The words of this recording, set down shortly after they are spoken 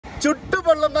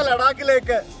ചുട്ടുപൊള്ളുന്ന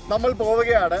ലഡാക്കിലേക്ക് നമ്മൾ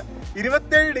പോവുകയാണ്.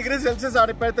 27 ഡിഗ്രി സെൽഷ്യസ്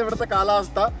ആണ് ഇപ്പോഴത്തെ ഇവിടുത്തെ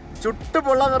കാലാവസ്ഥ.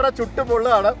 ചുട്ടുപൊള്ളാന്ന് പറഞ്ഞാൽ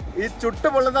ചുട്ടുപൊള്ളാണ്. ഈ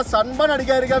ചുട്ടുപൊള്ളുന്ന സൺബൺ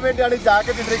അടിക്കാതിരിക്കാൻ വേണ്ടിയാണ് ഈ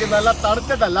ജാക്കറ്റ് ഇട്ടിരിക്കുന്നത്, അല്ല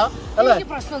തണുത്തിട്ടല്ല അല്ലേ?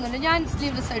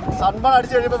 സൺബൺ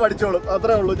അടിച്ചു കഴിയുമ്പോൾ പഠിച്ചോളും,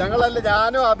 അത്രേ ഉള്ളൂ. ഞങ്ങളല്ല,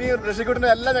 ഞാനും അബിയും ഋഷിക്കുട്ടനും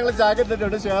എല്ലാം ഞങ്ങൾ ജാക്കറ്റ്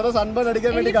ഇട്ടിട്ടുണ്ട്. ശ്വേത സൺബൺ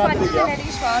അടിക്കാൻ വേണ്ടി കാത്തിരിക്കുക.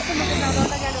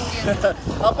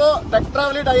 അപ്പോ ടെക്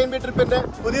ട്രാവലി ഡൈഎംബി ട്രിപ്പിന്റെ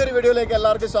പുതിയൊരു വീഡിയോയിലേക്ക്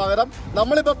എല്ലാവർക്കും സ്വാഗതം.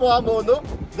 നമ്മളിപ്പോ പോകാൻ പോകുന്നു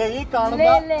ഈ കാണുന്ന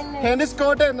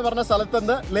ഹെനിസ്കോട്ടെ എന്ന് പറഞ്ഞ സ്ഥലത്ത്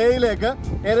നിന്ന് ലേയിലേക്ക്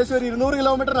ഏകദേശം ഒരു 200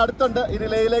 കിലോമീറ്ററിന് അടുത്തുണ്ട്. ഇനി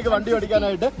ലേയിലേക്ക് വണ്ടി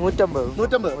ഓടിക്കാനായിട്ട്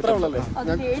 150 ഇത്ര ഉള്ളല്ലേ?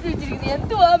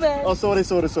 സോറി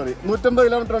 150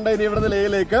 കിലോമീറ്റർ ഉണ്ട് ഇനി ഇവിടുന്ന്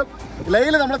ലേയിലേക്ക്.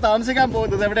 ലേയിൽ നമ്മൾ താമസിക്കാൻ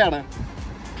പോകുന്നത് എവിടെയാണ്?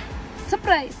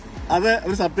 അത്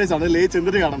ഒരു സർപ്രൈസ് ആണ്. ലേ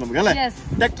ചെന്നിട്ട് കാണാം നമുക്ക് അല്ലെ?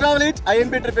 ടെക് ട്രാവലി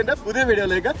ഐഎൻബി ട്രിപ്പിന്റെ പുതിയ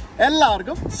വീഡിയോയിലേക്ക്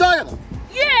എല്ലാവർക്കും സ്വാഗതം.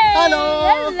 Hello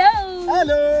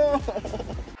hello.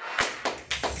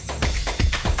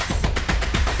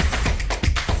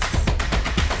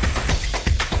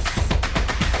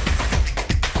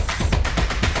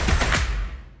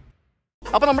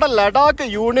 അപ്പൊ നമ്മുടെ ലഡാക്ക്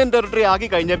യൂണിയൻ ടെറിട്ടറി ആക്കി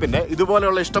കഴിഞ്ഞ പിന്നെ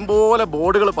ഇതുപോലെയുള്ള ഇഷ്ടംപോലെ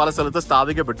ബോർഡുകൾ പല സ്ഥലത്ത്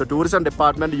സ്ഥാപിക്കപ്പെട്ടു. ടൂറിസം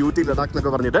ഡിപ്പാർട്ട്മെന്റ് യൂട്ടി ലഡാക്ക്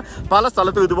എന്നൊക്കെ പറഞ്ഞിട്ട് പല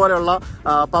സ്ഥലത്തും ഇതുപോലെയുള്ള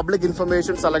പബ്ലിക്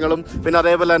ഇൻഫർമേഷൻ സ്ഥലങ്ങളും പിന്നെ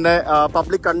അതേപോലെ തന്നെ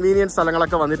പബ്ലിക് കൺവീനിയൻസ്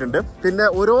സ്ഥലങ്ങളൊക്കെ വന്നിട്ടുണ്ട്. പിന്നെ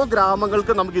ഓരോ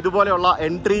ഗ്രാമങ്ങൾക്കും നമുക്ക് ഇതുപോലെയുള്ള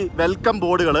എൻട്രി വെൽക്കം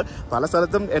ബോർഡുകൾ പല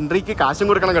സ്ഥലത്തും എൻട്രിക്ക് കാശും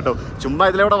കൊടുക്കണം കേട്ടോ. ചുമ്മാ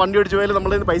ഇതിലൂടെ വണ്ടി ഓടിച്ചു പോയാൽ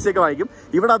നമ്മൾ പൈസയൊക്കെ വാങ്ങിക്കും.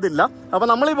 ഇവിടെ അതില്ല. അപ്പൊ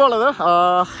നമ്മളിപ്പോൾ ഉള്ളത്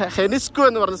ഹെനിസ്കോ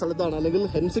എന്ന് പറഞ്ഞ സ്ഥലത്താണ്, അല്ലെങ്കിൽ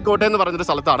ഹെൻസിക്കോട്ടെ എന്ന് പറഞ്ഞൊരു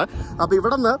സ്ഥലത്താണ്. അപ്പൊ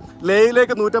ഇവിടെ നിന്ന്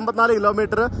ലേയിലേക്ക് 154 കിലോമീറ്റർ,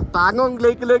 പാങ്ങോങ്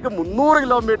ലേക്കിലേക്ക് 300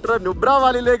 കിലോമീറ്റർ, നുബ്ര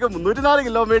വാലിയിലേക്ക് 304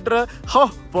 കിലോമീറ്റർ. ഹോ,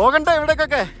 പോകണ്ടേ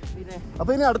ഇവിടേക്കൊക്കെ. അപ്പൊ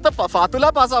ഇനി അടുത്ത ഫാത്തുല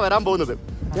പാസാ വരാൻ പോകുന്നത്.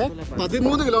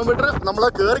 13 കിലോമീറ്റർ നമ്മൾ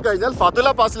കയറി കഴിഞ്ഞാൽ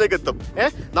ഫാത്തുല പാസിലേക്ക് എത്തും.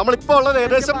 നമ്മളിപ്പോ ഉള്ളത്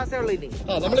ഏകദേശം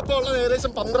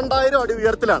 12,000 അടി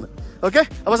ഉയരത്തിലാണ്. ഓക്കെ,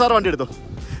 അപ്പൊ സാർ വണ്ടി എടുത്തോ.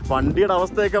 വണ്ടിയുടെ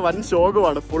അവസ്ഥയൊക്കെ വൻ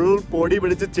ശോകമാണ്. ഫുൾ പൊടി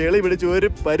പിടിച്ച് ചെളി പിടിച്ച് ഒരു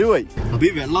പരുവായി. അപ്പൊ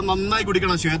ഈ വെള്ളം നന്നായി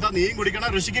കുടിക്കണം. ശ്വേത നീയും കുടിക്കണം,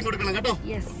 ഋഷിക്കും കൊടുക്കണം കേട്ടോ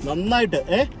നന്നായിട്ട്.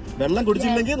 വെള്ളം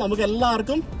കുടിച്ചില്ലെങ്കിൽ നമുക്ക്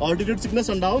എല്ലാവർക്കും ആൾട്ടിറ്റ്യൂഡ്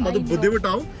സിക്നസ് ഉണ്ടാവും, അത്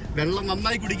ബുദ്ധിമുട്ടാവും. വെള്ളം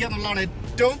നന്നായി കുടിക്കുക എന്നുള്ളതാണ്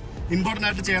ഏറ്റവും ഇമ്പോർട്ടൻ്റ്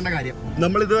ആയിട്ട് ചെയ്യേണ്ട കാര്യം.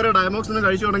 നമ്മൾ ഇതുവരെ ഡയമോക്സ് ഒന്നും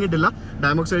കഴിച്ചു തുടങ്ങിയിട്ടില്ല.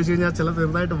 ഡയമോക്സ് കഴിച്ചു കഴിഞ്ഞാൽ ചില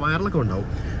ചെറുതായിട്ട് വയറിളക്കം ഉണ്ടാവും.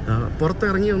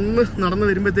 പുറത്തിറങ്ങി ഒന്ന് നടന്നു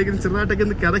വരുമ്പോഴത്തേക്കും ചെറുതായിട്ടൊക്കെ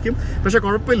ഒന്ന് കിതയ്ക്കും. പക്ഷെ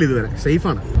കുഴപ്പമില്ല, ഇതുവരെ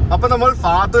സേഫാണ്. അപ്പൊ നമ്മൾ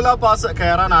ഫാത്തുല പാസ്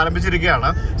കയറാൻ ആരംഭിച്ചിരിക്കുകയാണ്.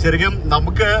 ശരിക്കും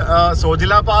നമുക്ക്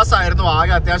സോജില പാസ് ആയിരുന്നു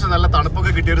ആകെ അത്യാവശ്യം നല്ല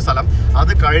തണുപ്പൊക്കെ കിട്ടിയൊരു സ്ഥലം.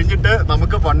 അത് കഴിഞ്ഞിട്ട്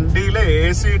നമുക്ക് വണ്ടിയിൽ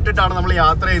AC ഇട്ടിട്ടാണ് നമ്മൾ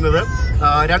യാത്ര ചെയ്യുന്നത്.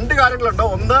 2 കാര്യങ്ങളുണ്ട്.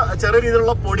 ഒന്ന്, ചെറിയ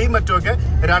രീതിയിലുള്ള പൊടിയും മറ്റുമൊക്കെ.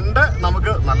 2,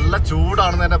 നമുക്ക് നല്ല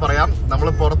ചൂടാണെന്ന് തന്നെ പറയാം. നമ്മൾ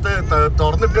പുറത്ത്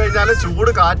തുറന്നിട്ട് കഴിഞ്ഞാൽ ചൂട്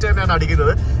കാറ്റ് തന്നെയാണ്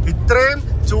അടിക്കുന്നത്. ഇത്രയും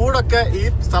ചൂടൊക്കെ ഈ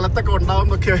സ്ഥലത്തൊക്കെ ഉണ്ടാവും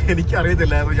എന്നൊക്കെ എനിക്ക്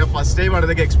അറിയത്തില്ലായിരുന്നു. ഞാൻ ഫസ്റ്റ് ടൈമാണ്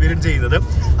ഇതൊക്കെ എക്സ്പീരിയൻസ് ചെയ്യുന്നത്.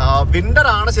 വിന്റർ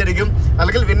ആണ് ശരിക്കും,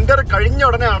 അല്ലെങ്കിൽ വിന്റർ കഴിഞ്ഞ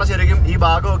ഉടനെയാണ് ശരിക്കും ഈ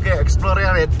ഭാഗമൊക്കെ എക്സ്പ്ലോർ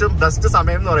ചെയ്യാൻ ഏറ്റവും ബെസ്റ്റ്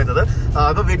സമയം എന്ന് പറയുന്നത്.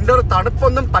 അപ്പൊ വിന്റർ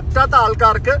തണുപ്പൊന്നും പറ്റാത്ത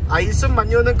ആൾക്കാർക്ക് ഐസും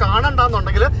മഞ്ഞൊന്നും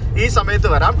കാണണ്ടെന്നുണ്ടെങ്കിൽ ഈ സമയത്ത്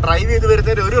വരാം. ഡ്രൈവ് ചെയ്ത്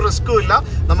വരുന്നതിന് ഒരു റിസ്ക്കും ഇല്ല.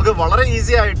 നമുക്ക് വളരെ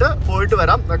ഈസി ആയിട്ട് പോയിട്ട്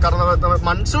വരാം. കാരണം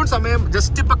മൺസൂൺ സമയം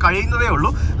ജസ്റ്റ് ഇപ്പൊ കഴിയുന്നതേ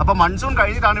ഉള്ളൂ. അപ്പൊ മൺസൂൺ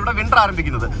കഴിഞ്ഞിട്ടാണ് ഇവിടെ വിന്റർ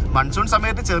ആരംഭിക്കുന്നത്. മൺസൂൺ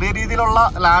സമയത്ത് ചെറിയ രീതിയിലുള്ള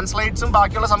ലാൻഡ് സ്ലൈഡ്സും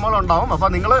ബാക്കിയുള്ള സംഭവങ്ങളും ഉണ്ടാവും. അപ്പൊ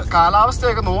നിങ്ങൾ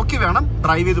കാലാവസ്ഥയൊക്കെ നോക്കി വേണം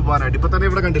ഡ്രൈവ് ചെയ്ത് പോകാനായിട്ട്. ഇപ്പൊ തന്നെ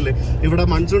ഇവിടെ കണ്ടില്ലേ, ഇവിടെ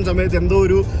മൺസൂൺ സമയത്ത് എന്തോ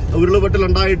ഒരു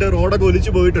ഉരുളുപൊട്ടലുണ്ടായിട്ട് റോഡൊക്കെ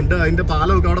ഒലിച്ചു പോയിട്ടുണ്ട്. അതിന്റെ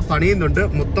പാലമൊക്കെ അവിടെ പണിയുന്നുണ്ട്.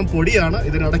 മൊത്തം പൊടിയാണ്.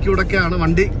 ഇതിനിടയ്ക്കൂടൊക്കെയാണ്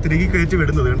വണ്ടി തിരികെ കയറ്റി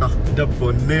വിടുന്നത്. കേട്ടോ എന്റെ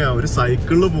പൊന്നെ, ഒരു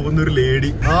സൈക്കിളിൽ പോകുന്ന ഒരു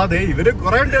ലേഡി. അതെ, ഇവര്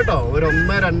കുറെ ഉണ്ട് കേട്ടോ. ഒരു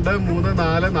 1, 2, 3,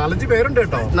 4, 5 പേരുണ്ട്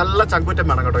കേട്ടോ. നല്ല ചങ്കുറ്റം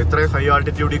വേണം കേട്ടോ. ഇത്രയും ഹൈ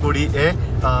ആൾട്ടിറ്റ്യൂഡിൽ കൂടി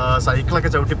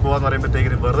സൈക്കിളൊക്കെ ചവിട്ടി പോകാന്ന്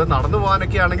പറയുമ്പോഴത്തേക്കും വെറുതെ നടന്നു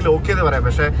പോകാനൊക്കെ ആണെങ്കിൽ ഓക്കെ എന്ന് പറയാം.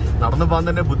 പക്ഷെ നടന്നു പോകാൻ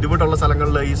തന്നെ ബുദ്ധിമുട്ടുള്ള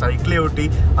സ്ഥലങ്ങളിൽ ഈ സൈക്കിൾ ചവിട്ടി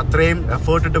അത്രയും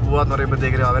എഫേർട്ട് ഇട്ട് പോകാന്ന്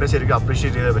പറയുമ്പോഴത്തേക്കും അവരെ ശരിക്കും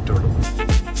അപ്രീഷിയേറ്റ് ചെയ്തേ പറ്റുള്ളൂ.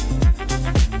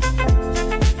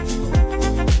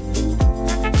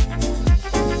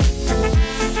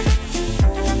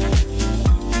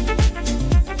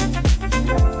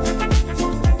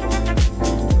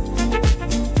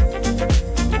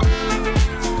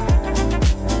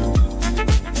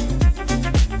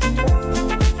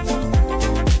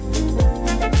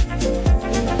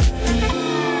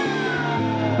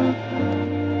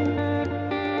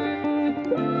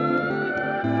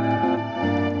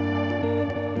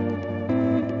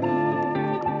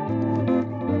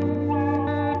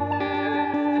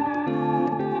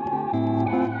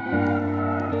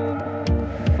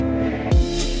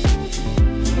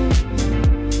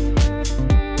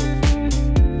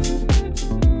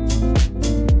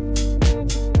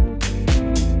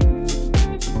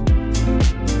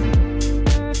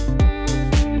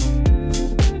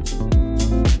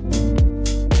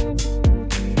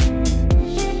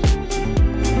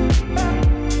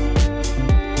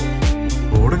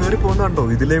 കയറി പോകുന്നുണ്ടോ?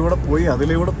 ഇതിലൂടെ പോയി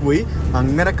അതിലൂടെ പോയി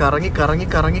അങ്ങനെ കറങ്ങി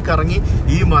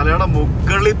ഈ മലയുടെ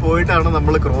മുകളിൽ പോയിട്ടാണ്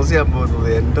നമ്മൾ ക്രോസ് ചെയ്യാൻ പോകുന്നത്.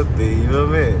 എന്റെ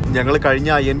ദൈവമേ, ഞങ്ങൾ കഴിഞ്ഞ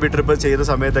INB ട്രിപ്പ് ചെയ്ത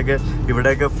സമയത്തൊക്കെ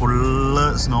ഇവിടെയൊക്കെ ഫുള്ള്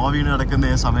സ്നോ വീണ് കിടക്കുന്ന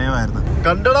സമയമായിരുന്നു.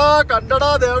 കണ്ടടാ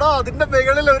ദേടാ, അതിന്റെ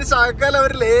മുകളിൽ ഒരു ശകല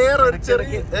ഒരു ലെയർ, ഒരു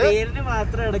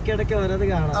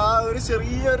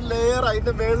ചെറിയൊരു ലെയർ,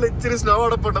 അതിന്റെ മേളിൽ ഇച്ചിരി സ്നോ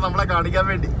അടപ്പുണ്ട് നമ്മളെ കാണിക്കാൻ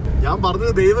വേണ്ടി. ഞാൻ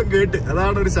പറഞ്ഞത് ദൈവം കേട്ട്,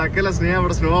 അതാണ് ഒരു ശകല സ്നേഹം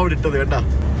അവിടെ സ്നോ അവിടെ ഇട്ടത് കേട്ടാ.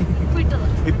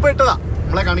 ഇപ്പൊ ഇട്ടതാ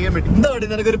നമ്മളെ കാണിക്കാൻ വേണ്ടി. എന്താ വേണ്ടി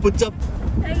നിനക്കൊരു പുച്ഛം?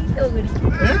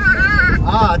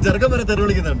 ആ ചെറുക്കം വരെ തെറി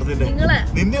വിളിക്കുന്നുണ്ട്.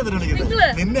 നിന്നെ തെറി വിളിക്കുന്നത്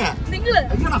നിന്നെ.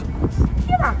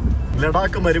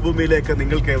 ലഡാക്ക് മരുഭൂമിയിലേക്ക്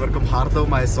നിങ്ങൾക്ക് ഏവർക്കും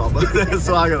ഹാർദവമായ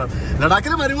സ്വാഗതം.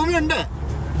 ലഡാക്കിൽ മരുഭൂമി ഉണ്ട്,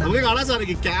 നമുക്ക് കാണാൻ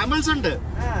സാധിക്കും. ക്യാമൽസ് ഉണ്ട്,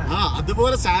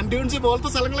 അതുപോലെ സാൻഡ് ഡ്യൂൺസ് പോലത്തെ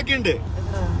സ്ഥലങ്ങളൊക്കെ ഉണ്ട്.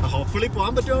 ഹോപ്പ്ഫുള്ളി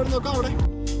പോകാൻ പറ്റുമോ നോക്കാം അവിടെ.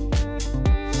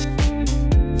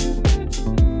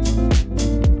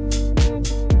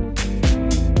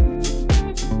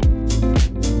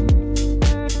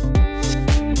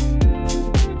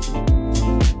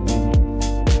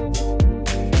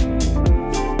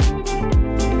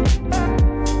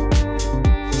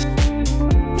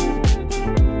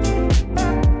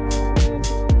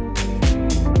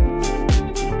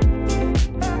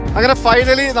 അങ്ങനെ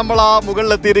ഫൈനലി നമ്മൾ ആ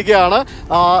മുകളിലെത്തിയിരിക്കുകയാണ്.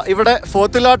 ഇവിടെ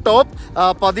ഫോത്തുല ടോപ്പ്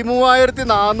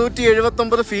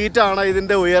 13,479 ഫീറ്റാണ്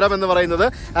ഇതിൻ്റെ ഉയരം എന്ന് പറയുന്നത്.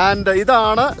 ആൻഡ്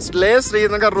ഇതാണ് ലേ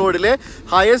ശ്രീനഗർ റോഡിലെ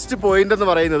ഹയസ്റ്റ് പോയിന്റ് എന്ന്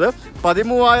പറയുന്നത്.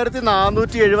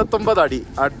 13,479 അടി.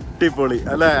 അടിപൊളി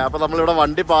അല്ലേ? അപ്പോൾ നമ്മളിവിടെ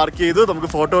വണ്ടി പാർക്ക് ചെയ്തു, നമുക്ക്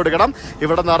ഫോട്ടോ എടുക്കണം.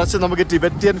 ഇവിടെ നിറച്ച് നമുക്ക്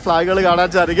ടിബറ്റിയൻ ഫ്ലാഗുകൾ കാണാൻ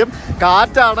സാധിക്കും.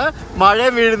 കാറ്റാണ്,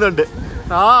 മഴയും വീഴുന്നുണ്ട്.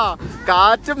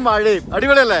 കാറ്റും മഴയും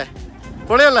അടിപൊളിയല്ലേ?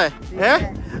 പൊളിയല്ലേ?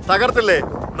 തകർത്തില്ലേ?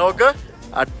 നോക്ക്,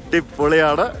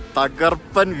 അടിപൊളിയാണ്.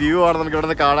 തകർപ്പൻ വ്യൂ ആണ് നമുക്ക് ഇവിടെ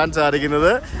നിന്ന് കാണാൻ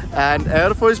സാധിക്കുന്നത്. ആൻഡ്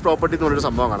എയർഫോഴ്സ് പ്രോപ്പർട്ടി എന്ന് പറഞ്ഞൊരു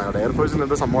സംഭവം കാണാം. എയർഫോഴ്സിന്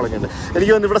എന്തോ സംഭവങ്ങളൊക്കെ ഉണ്ട്.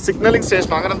 എനിക്ക് തോന്നുന്നു ഇവിടെ സിഗ്നലിംഗ്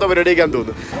സ്റ്റേഷൻ അങ്ങനെ എന്തോ പരിപാടിക്കാൻ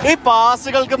തോന്നുന്നു. ഈ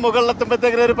പാസുകൾക്ക്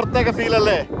മുകളിലെത്തുമ്പോഴത്തേക്കിന് ഒരു പ്രത്യേക ഫീൽ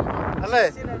അല്ലേ?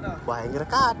 ഭയങ്കര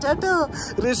കാറ്റാട്ടോ.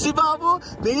 ഋഷി ബാബു,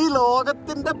 നീ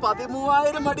ലോകത്തിന്റെ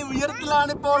 13,000 അടി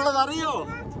ഉയരത്തിലാണ് ഇപ്പൊ ഉള്ളത്, അറിയോ?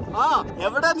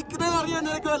 എവിടെ നിൽക്കുന്നതെന്ന് അറിയോ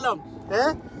നിനക്കുമല്ലോ?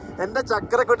 എന്റെ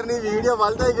ചക്രക്കുട്ടൻ ഈ വീഡിയോ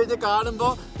വലുതായി കഴിഞ്ഞ് കാണുമ്പോ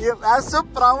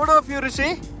proud of U Rishi.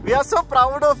 V are so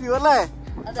proud of U അല്ലേ?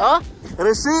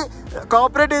 ഋഷി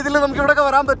കോപ്പറേറ്റ് ചെയ്തില്ല നമുക്ക് ഇവിടെ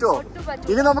വരാൻ പറ്റുമോ?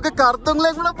 ഇനി നമുക്ക്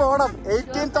കർത്തുങ്ങിലേക്ക് കൂടെ പോണം.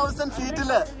 18,000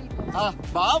 ഫീറ്റില്.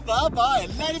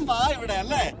 എല്ലാരും വാ ഇവിടെ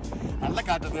അല്ലേ? നല്ല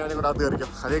കാറ്റൊക്കെ കൂടെ അത് കയറിക്കും.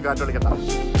 അധികം കാറ്റ് കളിക്കണ്ട.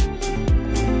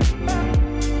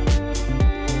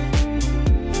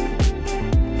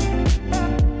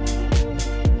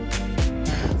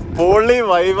 പൊളി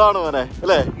വൈബാണ് മോനെ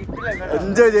അല്ലേ?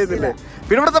 എൻജോയ് ചെയ്യുന്നില്ലേ?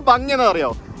 പിന്നെ ഇവിടുത്തെ ഭംഗി എന്താ അറിയോ?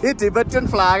 ഈ ടിബറ്റൻ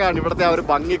ഫ്ലാഗ് ആണ് ഇവിടുത്തെ ആ ഒരു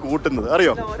ഭംഗി കൂട്ടുന്നത്,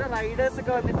 അറിയോ?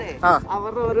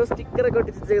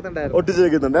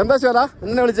 ഒട്ടിച്ചേക്കുന്നുണ്ട്. എന്താ ചോല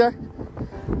എങ്ങനെ വിളിച്ചേ?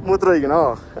 മൂത്രമൊഴിക്കണോ?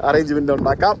 അറേഞ്ച്മെന്റ്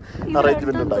ഉണ്ടാക്കാം.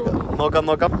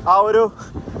 നോക്കാം. ആ ഒരു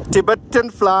ടിബറ്റൻ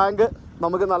ഫ്ലാഗ്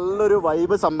നമുക്ക് നല്ലൊരു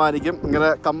വൈബ് സമ്മാനിക്കും. ഇങ്ങനെ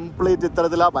കംപ്ലീറ്റ്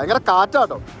ഇത്തരത്തിലാ. ഭയങ്കര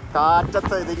കാറ്റാട്ടോ.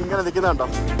 കാറ്റത്ത് ഇതിങ്ങനെ നിൽക്കുന്നുണ്ടോ?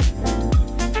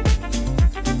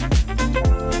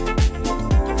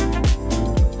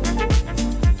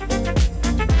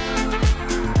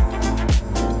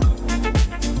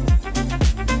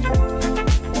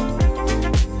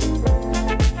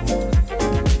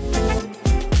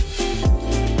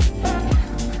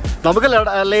 നമുക്ക്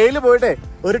ലേയിൽ പോയിട്ടേ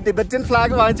ഒരു ടിബറ്റൻ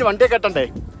ഫ്ലാഗ് വാങ്ങിച്ച് വണ്ടിയെ കെട്ടണ്ടേ?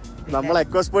 നമ്മൾ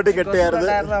എക്കോസ്പോർട്ടിൽ കെട്ടിയായിരുന്നു.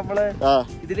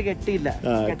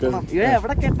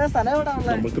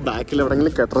 നമുക്ക് ബാക്കിൽ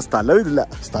എവിടെങ്കിലും കെട്ടുന്ന സ്ഥലം ഇല്ല.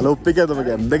 സ്ഥലം ഒപ്പിക്കാൻ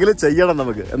നമുക്ക് എന്തെങ്കിലും ചെയ്യണം.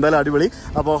 നമുക്ക് എന്തായാലും അടിപൊളി.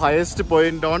 അപ്പോൾ highest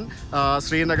point on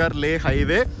Srinagar Leh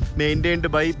highway maintained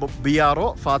by BRO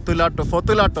ഫോത്തുല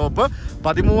top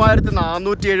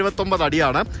 13,479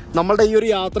 അടിയാണ്. നമ്മളുടെ ഈ ഒരു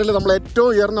യാത്രയിൽ നമ്മൾ ഏറ്റവും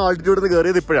ഉയർന്ന ആൾട്ടിറ്റ്യൂഡിൽ നിന്ന്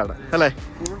കയറിയത് ഇപ്പോഴാണ് അല്ലേ?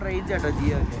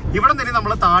 ഇവിടെ നിന്ന്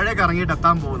നമ്മൾ താഴേക്ക് ഇറങ്ങിയിട്ട്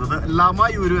എത്താൻ പോകുന്നത്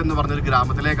ലമയൂരു എന്ന് പറഞ്ഞൊരു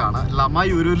ഗ്രാമത്തിലേക്കാണ്.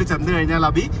 ലമയൂരുവിൽ ചെന്ന് കഴിഞ്ഞാൽ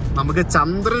നമുക്ക്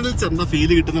ചന്ദ്രനിൽ ചെന്ന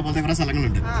ഫീല് കിട്ടുന്ന പോലത്തെ കുറെ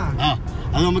സ്ഥലങ്ങളുണ്ട്.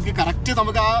 അത് നമുക്ക് കറക്റ്റ്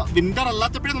നമുക്ക് ആ വിന്റർ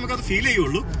അല്ലാത്തപ്പോഴേ നമുക്ക് അത് ഫീൽ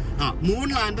ചെയ്യുള്ളൂ.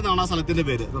 മൂൺലാൻഡ് എന്നാണ് ആ സ്ഥലത്തിന്റെ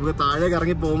പേര്. നമുക്ക് താഴേക്ക്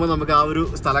ഇറങ്ങി പോകുമ്പോൾ നമുക്ക് ആ ഒരു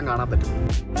സ്ഥലം കാണാൻ പറ്റും.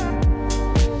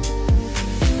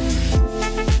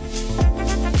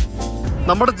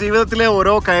 നമ്മുടെ ജീവിതത്തിലെ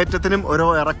ഓരോ കയറ്റത്തിനും ഓരോ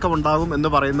ഇറക്കം ഉണ്ടാകും എന്ന്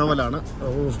പറയുന്ന പോലാണ്.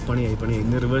 പണിയായി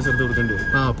ഇന്ന് റിവേഴ്സ് എടുത്ത് കൊടുക്കേണ്ടി വരും.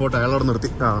 പോട്ടെ, അയാളോട് നിർത്തി.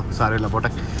 സാരമില്ല, പോട്ടെ.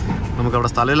 നമുക്കവിടെ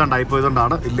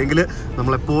സ്ഥലമില്ലാണ്ടായിപ്പോയതുകൊണ്ടാണ്. ഇല്ലെങ്കിൽ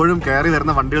നമ്മളെപ്പോഴും കയറി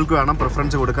വരുന്ന വണ്ടികൾക്ക് വേണം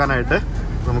പ്രിഫറൻസ് കൊടുക്കാനായിട്ട്.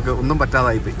 നമുക്ക് ഒന്നും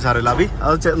പറ്റാതായിപ്പോയി. സാരമില്ല അബി,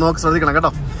 അത് ശ്രദ്ധിക്കണം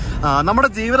കേട്ടോ. നമ്മുടെ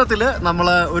ജീവിതത്തിൽ നമ്മൾ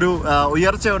ഒരു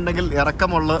ഉയർച്ച ഉണ്ടെങ്കിൽ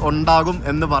ഉണ്ടാകും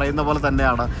എന്ന് പറയുന്ന പോലെ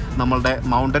തന്നെയാണ് നമ്മളുടെ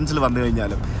മൗണ്ടൻസിൽ വന്നു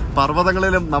കഴിഞ്ഞാലും.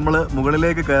 പർവ്വതങ്ങളിലും നമ്മൾ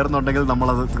മുകളിലേക്ക് കയറുന്നുണ്ടെങ്കിൽ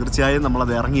നമ്മളത് തീർച്ചയായും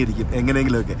നമ്മളത് ഇറങ്ങിയിരിക്കും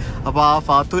എങ്ങനെയെങ്കിലുമൊക്കെ. അപ്പോൾ ആ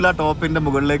ഫാത്തുല ടോപ്പിൻ്റെ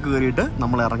മുകളിലേക്ക് കയറിയിട്ട്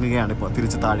നമ്മൾ ഇറങ്ങുകയാണ് ഇപ്പോൾ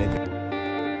തിരിച്ച് താഴേക്ക്.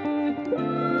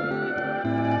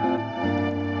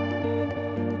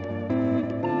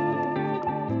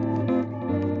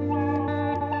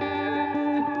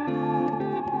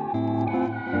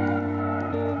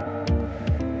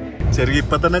 ചെറിയ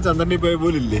ഇപ്പൊ തന്നെ ചന്ദ്രനിൽ പോയ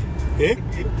പോലില്ലേ?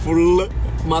 ഫുള്ള്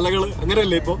മലകള്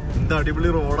അങ്ങനെയല്ലേ ഇപ്പൊ? എന്താ അടിപൊളി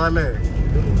റോഡല്ലേ,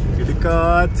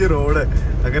 ഇടുക്കാച്ചി റോഡ്.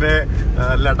 അങ്ങനെ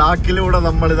ലഡാക്കിലൂടെ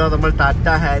നമ്മൾ ടാറ്റ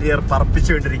ഹാരിയർ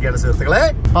പറപ്പിച്ചുകൊണ്ടിരിക്കുകയാണ് സുഹൃത്തുക്കളെ.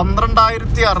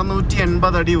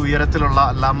 12,680 അടി ഉയരത്തിലുള്ള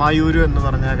ലമായൂരു എന്ന്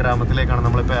പറഞ്ഞ ഗ്രാമത്തിലേക്കാണ്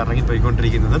നമ്മളിപ്പോ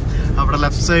ഇറങ്ങിപ്പോയിക്കൊണ്ടിരിക്കുന്നത്. അവിടെ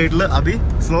ലെഫ്റ്റ് സൈഡില് അബി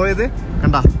സ്ലോ ചെയ്ത്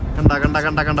കണ്ട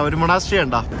ഒരു മൊണാസ്ട്രി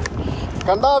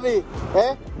കണ്ടാ അബി?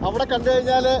 അവിടെ കണ്ടു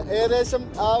കഴിഞ്ഞാല് ഏകദേശം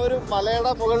ആ ഒരു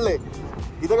മലയുടെ മുകളില്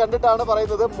ഇത് കണ്ടിട്ടാണ്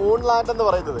പറയുന്നത് മൂൺലാൻഡ് എന്ന്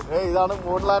പറയുന്നത്. ഇതാണ്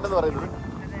മൂൺലാൻഡ് എന്ന് പറയുന്നത്.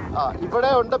 ഇവിടെ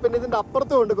ഉണ്ട്, പിന്നെ ഇതിന്റെ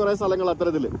അപ്പുറത്തും ഉണ്ട് കുറെ സ്ഥലങ്ങൾ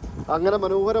അത്തരത്തില്. അങ്ങനെ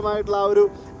മനോഹരമായിട്ടുള്ള ആ ഒരു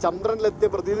ചന്ദ്രനിലെത്തിയ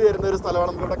പ്രതീതി തരുന്ന ഒരു സ്ഥലമാണ്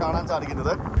നമുക്ക് ഇവിടെ കാണാൻ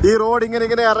സാധിക്കുന്നത്. ഈ റോഡ്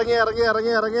ഇങ്ങനെ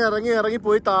ഇറങ്ങി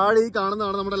പോയി താഴെ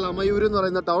കാണുന്നതാണ് നമ്മുടെ ലമയൂര് എന്ന്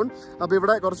പറയുന്ന ടൗൺ. അപ്പൊ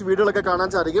ഇവിടെ കുറച്ച് വീടുകളൊക്കെ കാണാൻ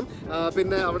സാധിക്കും.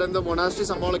 പിന്നെ അവിടെ എന്തോ മൊണാസ്ട്രി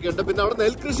സംഭവങ്ങളൊക്കെ ഉണ്ട്. പിന്നെ അവിടെ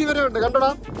നെൽകൃഷി വരെ ഉണ്ട്,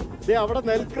 കണ്ടോടാ? അവിടെ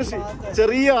നെൽകൃഷി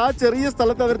ചെറിയ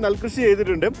സ്ഥലത്ത് അവർ നെൽകൃഷി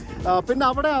ചെയ്തിട്ടുണ്ട്. പിന്നെ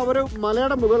അവിടെ ഒരു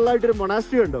മലയുടെ മുകളിലായിട്ടൊരു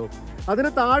മൊണാസ്ട്രി ഉണ്ടോ,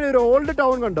 അതിന് താഴെ ഒരു ഓൾഡ്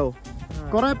ടൗൺ കണ്ടോ,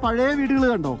 കുറെ പഴയ വീടുകൾ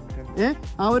കണ്ടോ?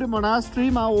 ആ ഒരു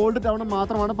മൊണാസ്ട്രിയും ആ ഓൾഡ് ടൗണും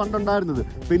മാത്രമാണ് പണ്ടുണ്ടായിരുന്നത്.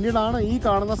 പിന്നീടാണ് ഈ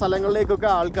കാണുന്ന സ്ഥലങ്ങളിലേക്കൊക്കെ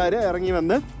ആൾക്കാർ ഇറങ്ങി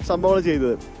വന്ന് സംഭവങ്ങൾ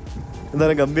ചെയ്തത്.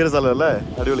 എന്തായാലും ഗംഭീര സ്ഥലം അല്ലേ,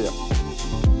 അടിപൊളിയാ.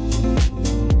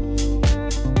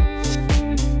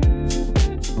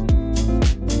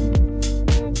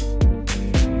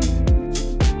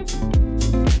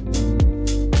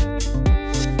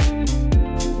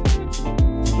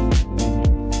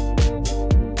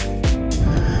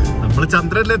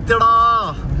 ചന്ദ്രനിലെത്തിയടാ,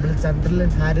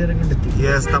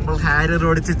 നമ്മൾ ഹാരിയർ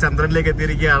ഓടിച്ച് ചന്ദ്രനിലേക്ക്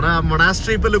എത്തിയിരിക്കുകയാണ്. ആ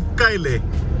മൊണാസ്ട്രി ഇപ്പൊ ലുക്കായില്ലേ?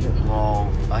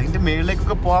 അതിന്റെ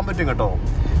മേളിലേക്കൊക്കെ പോകാൻ പറ്റും കേട്ടോ.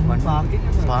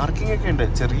 പാർക്കിംഗ് ഒക്കെ ഉണ്ട്,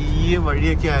 ചെറിയ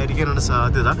വഴിയൊക്കെ ആയിരിക്കാനാണ്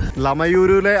സാധ്യത.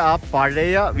 ലമയൂരിലെ ആ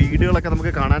പഴയ വീടുകളൊക്കെ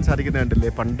നമുക്ക് കാണാൻ സാധിക്കുന്നുണ്ടല്ലേ.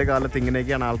 പണ്ട് കാലത്ത്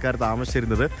ഇങ്ങനെയൊക്കെയാണ് ആൾക്കാർ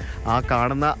താമസിച്ചിരുന്നത്. ആ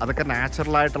കാണുന്ന അതൊക്കെ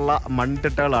നാച്ചുറൽ ആയിട്ടുള്ള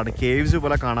മൺതിട്ടകളാണ്, കേവ്സ്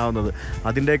പോലെ കാണാവുന്നത്.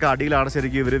 അതിൻ്റെയൊക്കെ അടിയിലാണ്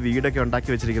ശരിക്കും ഇവർ വീടൊക്കെ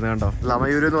ഉണ്ടാക്കി വെച്ചിരിക്കുന്നത് കണ്ടോ.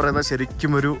 ലമയൂര് എന്ന് പറയുന്നത്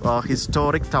ശരിക്കും ഒരു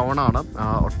ഹിസ്റ്റോറിക് ടൗൺ ആണ്.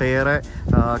 ഒട്ടേറെ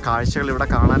കാഴ്ചകൾ ഇവിടെ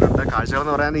കാണാനുണ്ട്. കാഴ്ചകൾ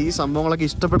എന്ന് പറയാൻ ഈ സംഭവങ്ങളൊക്കെ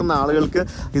ഇഷ്ടപ്പെടുന്ന ആളുകൾക്ക്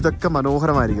ഇതൊക്കെ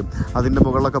മനോഹരമായിരിക്കും. അതിൻ്റെ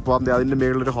മുകളിലൊക്കെ പോകാം. അതിൻ്റെ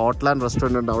മുകളിലൊരു ഹോട്ടൽ ആൻഡ്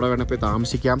റെസ്റ്റോറൻറ്റ് ഉണ്ട്, അവിടെ വേണമെങ്കിൽ പോയി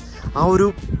താമസിക്കാം. ആ ഒരു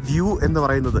വ്യൂ എന്ന്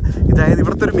പറയുന്നത്, ഇതായത്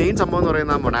ഇവിടുത്തെ ഒരു മെയിൻ സംഭവം എന്ന്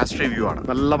പറയുന്നത് മൊണാസ്ട്രി വ്യൂ ആണ്.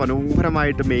 നല്ല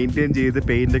മനോഹരമായിട്ട് മെയിൻറ്റെയിൻ ചെയ്ത്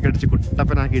പെയിൻ്റൊക്കെ അടിച്ച്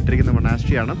കുട്ടപ്പനാക്കി ഇട്ടിരിക്കുന്ന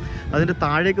മൊണാസ്ട്രിയാണ്. അതിൻ്റെ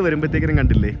താഴേക്ക് വരുമ്പോഴത്തേക്കിനും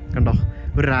കണ്ടില്ലേ,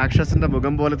 ഒരു രാക്ഷസൻ്റെ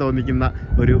മുഖം പോലെ തോന്നിക്കുന്ന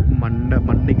ഒരു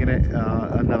മണ്ണിങ്ങനെ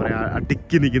എന്താ പറയുക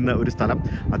അടുക്കി നിൽക്കുന്ന ഒരു സ്ഥലം.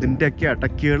 അതിൻ്റെയൊക്കെ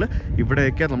അടക്കികൾ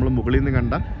ഇവിടെയൊക്കെ നമ്മൾ മുകളിൽ നിന്ന്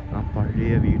കണ്ട ആ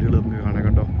പഴയ വീടുകൾ നമുക്ക് കാണാൻ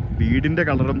കണ്ടോ. വീടിൻ്റെ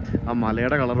കളറും ആ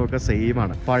മലയുടെ കളറും ഒക്കെ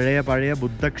സെയിമാണ്. പഴയ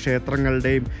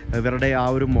ബുദ്ധക്ഷേത്രങ്ങളുടെയും ഇവരുടെ ആ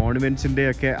ഒരു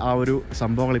മോണുമെൻറ്റ്സിൻ്റെയൊക്കെ ആ ഒരു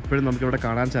സംഭവങ്ങൾ ഇപ്പോഴും നമുക്കിവിടെ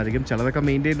കാണാൻ സാധിക്കും. ചിലതൊക്കെ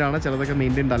മെയിൻറ്റെയിൻഡ് ആണ്, ചിലതൊക്കെ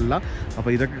മെയിൻറ്റെയിൻഡ് അല്ല.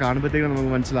 അപ്പോൾ ഇതൊക്കെ കാണുമ്പോഴത്തേക്കും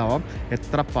നമുക്ക് മനസ്സിലാവാം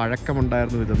എത്ര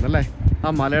പഴക്കമുണ്ടായിരുന്നു ഇതെന്നല്ലേ.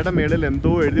 ആ മലയുടെ മേളിൽ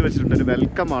എന്തോ എഴുതി വെച്ചിട്ടുണ്ട്, ഒരു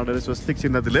വെൽക്കം ആണ്, ഒരു സ്വസ്തിക്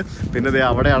ചിഹ്നത്തിൽ. പിന്നെ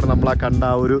അവിടെയാണ് നമ്മൾ ആ കണ്ട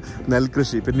ആ ഒരു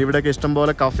നെൽകൃഷി. പിന്നെ ഇവിടെയൊക്കെ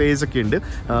ഇഷ്ടംപോലെ കഫേസ് ഒക്കെ ഉണ്ട്.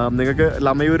 നിങ്ങൾക്ക്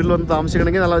ലമയൂരിൽ വന്ന്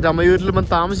താമസിക്കണമെങ്കിൽ ലമയൂരിൽ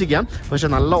വന്ന് താമസിക്കാം. പക്ഷെ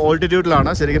നല്ല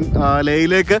ഓൾട്ടിറ്റ്യൂഡിലാണ്. ശരിക്കും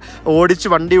ലേയിലേക്ക്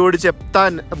വണ്ടി ഓടിച്ച്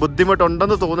എത്താൻ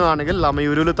ബുദ്ധിമുട്ടുണ്ടെന്ന് തോന്നുകയാണെങ്കിൽ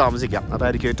ലമയൂരിൽ താമസിക്കാം.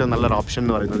 അതായിരിക്കും ഏറ്റവും നല്ലൊരു ഓപ്ഷൻ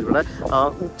എന്ന് പറയുന്നത്. ഇവിടെ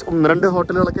 1-2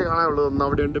 ഹോട്ടലുകളൊക്കെ കാണാനുള്ളത്. ഒന്ന്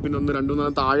അവിടെയുണ്ട്, പിന്നെ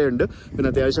 1-2-3 താഴെയുണ്ട്. പിന്നെ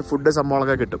അത്യാവശ്യം ഫുഡ്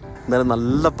സംഭവങ്ങളൊക്കെ കിട്ടും. എന്നാലും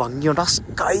നല്ല ഭംഗിയുണ്ട്. ആ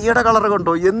സ്കൈയുടെ കളർ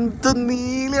കണ്ടോ, എന്ത്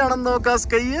നീലയാണെന്ന് നോക്കാം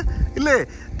സ്കൈ ഇല്ലേ.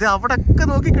 അവിടെയൊക്കെ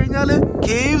നോക്കിക്കഴിഞ്ഞാൽ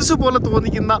കേവ്സ് പോലെ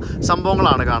തോന്നിക്കുന്ന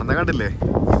സംഭവങ്ങളാണ് കാണുന്നത്, കണ്ടില്ലേ.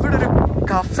 ഇവിടെ ഒരു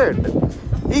കഫേ ഉണ്ട്.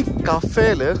 ഈ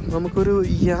കഫേയിൽ നമുക്കൊരു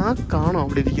യാക്കാണോ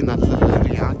അവിടെ ഇരിക്കുന്നത്?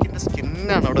 നല്ലൊരു യാക്കിൻ്റെ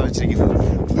സ്കിന്നാണ് അവിടെ വെച്ചിരിക്കുന്നത്.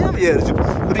 ഞാൻ വിചാരിച്ചു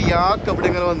ഒരു യാക്ക് അവിടെ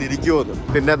ഇങ്ങനെ വന്നിരിക്കുമോ.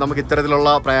 പിന്നെ നമുക്ക് ഇത്തരത്തിലുള്ള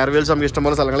പ്രയർ വീൽസ് നമുക്ക്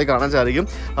ഇഷ്ടംപോലെ സ്ഥലങ്ങളിൽ കാണാൻ സാധിക്കും.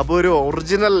 അപ്പോൾ ഒരു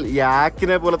ഒറിജിനൽ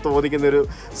യാക്കിനെ പോലെ തോന്നിക്കുന്ന ഒരു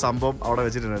സംഭവം അവിടെ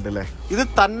വെച്ചിട്ടുണ്ടല്ലേ. ഇത്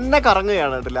തന്നെ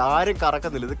കറങ്ങുകയാണ് കേട്ടില്ലേ, ആരും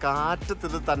കറക്കുന്നില്ല. ഇത് കാറ്റത്ത്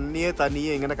ഇത്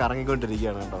തനിയെ ഇങ്ങനെ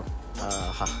കറങ്ങിക്കൊണ്ടിരിക്കുകയാണ് കേട്ടോ.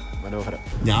 മനോഹരം.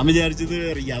 ഞാൻ വിചാരിച്ചത്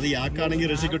അത് യാക്കാണെങ്കിൽ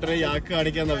ഋഷിക്കുട്ടനെ യാക്ക്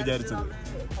കാണിക്കാന്നാണ് വിചാരിച്ചത്.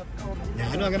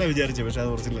 ഞാനും അങ്ങനെ വിചാരിച്ചു, പക്ഷെ അത്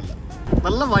ഒറിജിനലല്ല.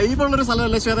 നല്ല വൈബുള്ളൊരു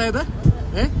സ്ഥലമല്ലേ അതായത്.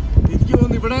 എനിക്ക്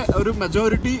തോന്നുന്നു ഇവിടെ ഒരു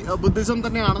മെജോറിറ്റി ബുദ്ധിസം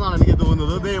തന്നെയാണെന്നാണ് എനിക്ക്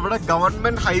തോന്നുന്നത്. ഇവിടെ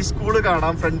ഗവൺമെന്റ് ഹൈസ്കൂള്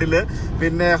കാണാം ഫ്രണ്ടില്,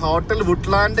 പിന്നെ ഹോട്ടൽ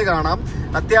വുഡ്ലാൻഡ് കാണാം.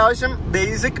 അത്യാവശ്യം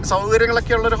ബേസിക്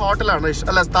സൗകര്യങ്ങളൊക്കെ ഉള്ളൊരു ഹോട്ടലാണ്,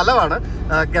 സ്ഥലമാണ്.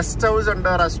 ഗസ്റ്റ് ഹൗസ് ഉണ്ട്,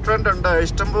 റെസ്റ്റോറന്റ് ഉണ്ട്,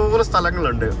 ഇഷ്ടംപോലെ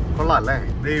സ്ഥലങ്ങളുണ്ട്. കൊള്ളാം അല്ലേ.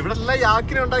 ഇവിടെ എല്ലാം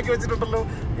യാക്കിനെ ഉണ്ടാക്കി വെച്ചിട്ടുണ്ടല്ലോ.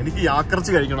 എനിക്ക്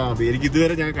യാക്കിറച്ചി കഴിക്കണോ? എനിക്ക്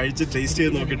ഇതുവരെ ഞാൻ ടേസ്റ്റ്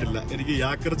ചെയ്ത് നോക്കിയിട്ടില്ല. എനിക്ക്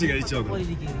യാക്കിറച്ചി കഴിച്ചു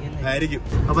ആയിരിക്കും.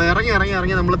 അപ്പൊ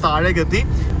ഇറങ്ങി നമ്മൾ താഴേക്ക് എത്തി.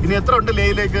 ഇനി എത്ര ഉണ്ട്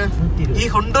ലേയിലേക്ക്? ഈ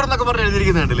ഹുണ്ടർ എന്നൊക്കെ പറഞ്ഞ്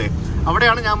എഴുതിയിരിക്കുന്നുണ്ടല്ലേ,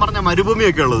 അവിടെയാണ് ഞാൻ പറഞ്ഞ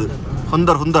മരുഭൂമിയൊക്കെ ഉള്ളത്.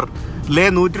 ഹുണ്ടർ ലേ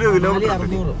 120 കിലോമീറ്റർ.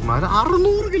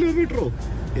 600 കിലോമീറ്ററോ?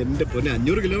 എന്റെ പൊന്നെ,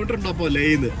 500 കിലോമീറ്റർ ഉണ്ടപ്പോ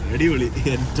ലേന്ന്. അടിപൊളി,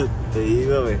 എന്റെ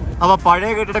ദൈവമേ. അപ്പൊ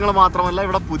പഴയ കെട്ടിടങ്ങൾ മാത്രമല്ല,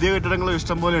 ഇവിടെ പുതിയ കെട്ടിടങ്ങളും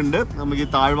ഇഷ്ടംപോലെ ഉണ്ട്. നമുക്ക് ഈ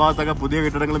താഴ്ഭാഗത്തൊക്കെ പുതിയ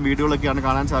കെട്ടിടങ്ങളും വീടുകളൊക്കെയാണ്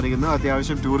കാണാൻ സാധിക്കുന്നത്.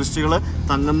 അത്യാവശ്യം ടൂറിസ്റ്റുകൾ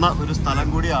തങ്ങുന്ന ഒരു സ്ഥലം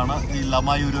കൂടിയാണ് ഈ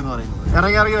ലമയൂര് എന്ന് പറയുന്നത്.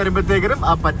 ഇറങ്ങി വരുമ്പോഴത്തേക്കും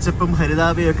ആ പച്ചപ്പും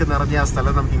ഹരിതാപയും ഒക്കെ നിറഞ്ഞ ആ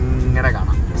സ്ഥലം നമുക്ക് ഇങ്ങനെ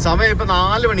കാണാം. സമയം ഇപ്പൊ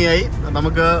 4 മണിയായി.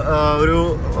 നമുക്ക് ഒരു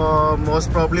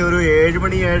മോസ്റ്റ് പ്രോബ്ലി ഒരു 7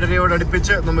 മണി 7:30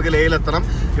 അടുപ്പിച്ച് നമുക്ക് ലേയിലെത്തണം.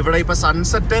 ഇവിടെ ഇപ്പൊ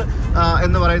സൺസെറ്റ്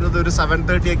എന്ന് പറയുന്നത് ഒരു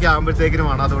 7:30 ഒക്കെ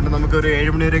ആകുമ്പോഴത്തേക്കിനുമാണ്. അതുകൊണ്ട് നമുക്ക് ഒരു 7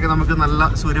 മണി വരെയൊക്കെ നമുക്ക് നല്ല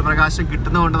സൂര്യപ്രകാശം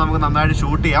കിട്ടുന്നതുകൊണ്ട് നമുക്ക് നന്നായിട്ട്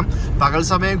ഷൂട്ട് ചെയ്യാം. പകൽ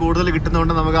സമയം കൂടുതൽ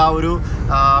കിട്ടുന്നതുകൊണ്ട് നമുക്ക് ആ ഒരു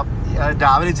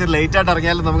രാവിലെ ഇച്ചിരി ലേറ്റ് ആയിട്ട്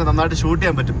ഇറങ്ങിയാലും നമുക്ക് നന്നായിട്ട് ഷൂട്ട്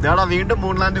ചെയ്യാൻ പറ്റും. ഇതാടാ വീണ്ടും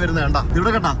മൂൺലാൻഡ് വരുന്നത് കണ്ടാ,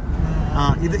 ഇവിടെ കണ്ടാ.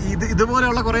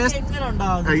 ഇതുപോലെയുള്ള കുറെ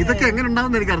ഇതൊക്കെ എങ്ങനെ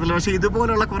ഉണ്ടാവുന്ന എനിക്കറിയില്ല. പക്ഷെ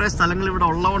ഇതുപോലെയുള്ള കുറെ സ്ഥലങ്ങൾ ഇവിടെ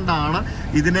ഉള്ളതുകൊണ്ടാണ്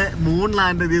ഇതിനെ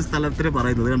മൂൺലാൻഡ് ഈ സ്ഥലത്തിന്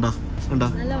പറയുന്നത്. കണ്ടോ കണ്ടോ,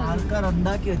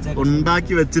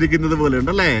 ഉണ്ടാക്കി വെച്ചിരിക്കുന്നത് പോലെ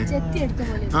ഉണ്ടല്ലേ.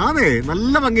 അതെ,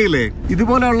 നല്ല ഭംഗിയില്ലേ.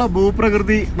 ഇതുപോലെയുള്ള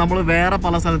ഭൂപ്രകൃതി നമ്മൾ വേറെ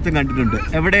പല സ്ഥലത്തും കണ്ടിട്ടുണ്ട്.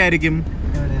 എവിടെയായിരിക്കും?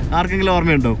 ആർക്കെങ്കിലും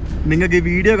ഓർമ്മയുണ്ടോ? നിങ്ങൾക്ക് ഈ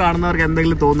വീഡിയോ കാണുന്നവർക്ക്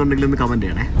എന്തെങ്കിലും തോന്നുന്നുണ്ടെങ്കിൽ ഒന്ന് കമന്റ്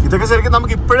ചെയ്യണേ. ഇതൊക്കെ ശരിക്കും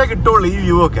നമുക്ക് ഇപ്പോഴേ കിട്ടുള്ളൂ ഈ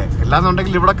വ്യൂ ഒക്കെ.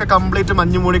 അല്ലാന്നുണ്ടെങ്കിൽ ഇവിടെയൊക്കെ കംപ്ലീറ്റ്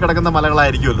മഞ്ഞ് മൂടി കിടക്കുന്ന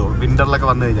മലകളായിരിക്കുമല്ലോ വിന്ററിലൊക്കെ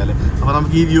വന്നു കഴിഞ്ഞാൽ. അപ്പൊ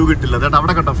നമുക്ക് ഈ വ്യൂ കിട്ടില്ല. അതായത്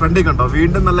അവിടെ കണ്ടോ, ഫ്രണ്ടിൽ കണ്ടോ,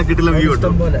 വീണ്ടും നല്ല കിട്ടില്ല വ്യൂ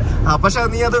കിട്ടും. പക്ഷെ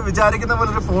നീ അത് വിചാരിക്കുന്ന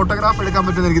പോലെ ഒരു ഫോട്ടോഗ്രാഫ് എടുക്കാൻ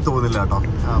പറ്റുമെന്ന് എനിക്ക് തോന്നുന്നില്ല കേട്ടോ.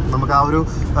 നമുക്ക് ആ ഒരു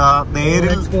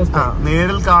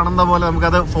നേരിൽ കാണുന്ന പോലെ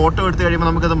നമുക്കത് ഫോട്ടോ എടുത്തു കഴിയുമ്പോൾ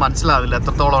നമുക്കത് മനസ്സിലാവില്ല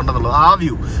എത്രത്തോളം ഉണ്ടെന്നുള്ളത് ആ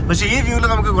വ്യൂ. പക്ഷെ ഈ വ്യൂവിൽ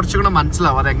നമുക്ക് കുറച്ചുകൂടെ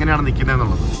മനസ്സിലാവും അത് എങ്ങനെയാണ് നിൽക്കുന്നത്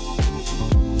എന്നുള്ളത്.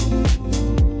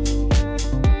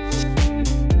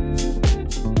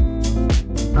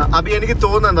 അപ്പൊ എനിക്ക്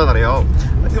തോന്നുന്നത് എന്താണെന്നറിയോ,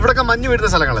 ഇവിടൊക്കെ മഞ്ഞ് വീഴുന്ന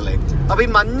സ്ഥലങ്ങളല്ലേ. അപ്പൊ ഈ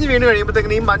മഞ്ഞ് വീണ്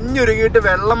കഴിയുമ്പോഴത്തേക്കിന് ഈ മഞ്ഞുരുകിയിട്ട്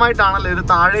വെള്ളമായിട്ടാണല്ലോ ഇത്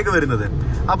താഴേക്ക് വരുന്നത്.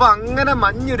 അപ്പൊ അങ്ങനെ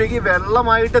മഞ്ഞുരുകി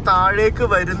വെള്ളമായിട്ട് താഴേക്ക്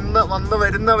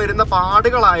വരുന്ന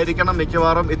പാടുകളായിരിക്കണം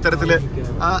മിക്കവാറും ഇത്തരത്തില്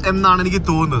എന്നാണ് എനിക്ക്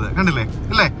തോന്നുന്നത്. കണ്ടില്ലേ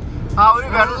അല്ലേ? ആ ഒരു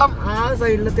വെള്ളം ആ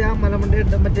സൈഡിലത്തെ ആ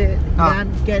മലമണ്ടയുണ്ട്. മറ്റേ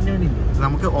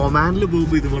നമുക്ക് ഒമാനിൽ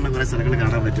പോകുമ്പോൾ ഇതുപോലുള്ള കുറെ സ്ഥലങ്ങൾ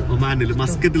കാണാൻ പറ്റും. ഒമാനിൽ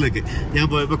മസ്കറ്റിലൊക്കെ ഞാൻ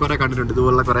പോയപ്പോൾ കുറെ കണ്ടിട്ടുണ്ട്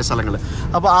ഇതുപോലുള്ള കുറെ സ്ഥലങ്ങൾ.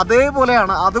 അപ്പൊ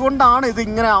അതേപോലെയാണ്, അതുകൊണ്ടാണ് ഇത്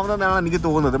ഇങ്ങനെ ആവുന്നതെന്നാണ് എനിക്ക്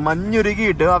തോന്നുന്നത്.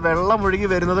 മഞ്ഞുരുകിയിട്ട് ആ വെള്ളം ഒഴുകി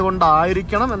വരുന്നത്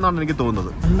കൊണ്ടായിരിക്കണം എന്നാണ് എനിക്ക്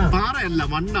തോന്നുന്നത്. പാറയല്ല,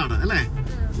 മണ്ണാണ് അല്ലേ?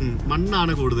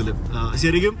 മണ്ണാണ് കൂടുതലും.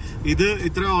 ശരിക്കും ഇത്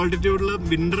ഇത്ര ഓൾട്ടിറ്റ്യൂഡിൽ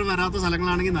വിന്റർ വരാത്ത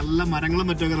സ്ഥലങ്ങളാണെങ്കിൽ നല്ല മരങ്ങളും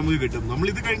മറ്റൊക്കെ നമുക്ക് കിട്ടും. നമ്മൾ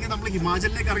ഇത് കഴിഞ്ഞ് നമ്മൾ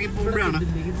ഹിമാചലിലേക്ക് ഇറങ്ങി പോകുമ്പോഴാണ്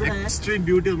എക്സ്ട്രീം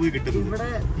ബ്യൂട്ടി നമുക്ക് കിട്ടുന്നത്.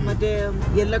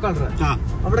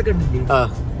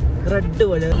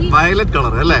 വയലറ്റ്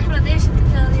കളർ അല്ലേ?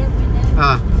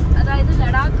 അതായത്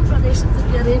ലഡാക്ക് പ്രദേശത്ത്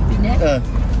കയറിയ പിന്നെ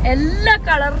എല്ലാ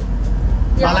കളർ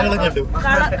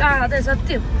അതെ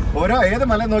സത്യം. ഓരോ ഏത്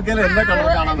മല നോക്കിയാലും എല്ലാ കളറും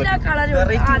കാണാൻ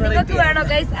പറ്റും. നിങ്ങൾക്ക് വേണോ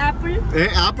ഗൈസ് ആപ്പിൾ?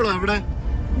 ആപ്പിളോ എവിടെ?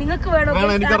 നിങ്ങൾക്ക് വേണോ?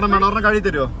 എനിക്കൊരെണ്ണം വേണം. ഒരെണ്ണം കഴി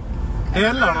തരുമോ?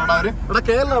 കേരളാണോടാ അവര്? ഇവിടെ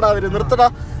കേരളാടാ അവര്. നിർത്തടാ,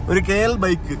 ഒരു KL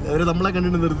ബൈക്ക് അവര് നമ്മളെ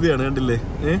കണ്ടിട്ട് നിർത്തിയാണ്. കണ്ടില്ലേ?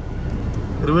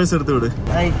 റിവേഴ്സ് എടുത്ത് വിട്.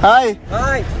 Hi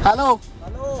hello.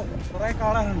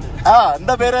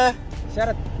 എന്താ പേര്?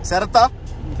 ശരത്താ?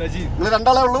 നിങ്ങൾ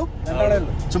രണ്ടാളേ ഉള്ളൂ?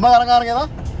 ചുമ്മാ കറങ്ങാൻ ഇറങ്ങിയതാ?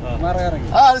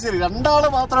 അത് ശരി, രണ്ടാള്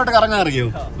മാത്രമായിട്ട് കറങ്ങാൻ ഇറങ്ങിയോ?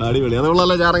 അടിപൊളി.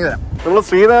 അതുകൊള്ളല്ലേ ഞാൻ ഇറങ്ങിയതാ. നമ്മൾ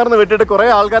ശ്രീനഗറിന്ന് വിട്ടിട്ട് കുറെ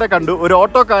ആൾക്കാരെ കണ്ടു. ഒരു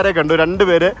ഓട്ടോക്കാരെ കണ്ടു, 2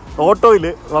 പേര്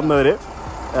ഓട്ടോയില് വന്നവര്.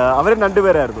 അവരും 2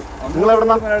 പേരായിരുന്നു. നിങ്ങൾ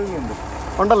എവിടെന്നാ?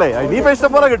 ഉണ്ടല്ലേ, ഇനിയിപ്പോ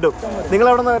ഇഷ്ടം പോലെ കിട്ടും. നിങ്ങൾ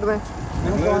എവിടെന്നാ വരുന്നേ?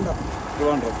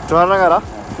 ട്രിവാൻഡ്രംകാരാ?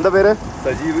 എന്താ പേര്?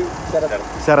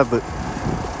 ശരത്ത്.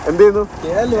 എന്ത് ചെയ്യുന്നു?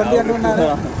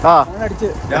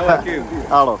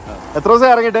 ആണോ? എത്ര ദിവസം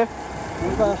ഇറങ്ങിട്ടെ?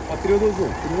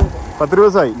 10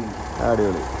 ദിവസമായി.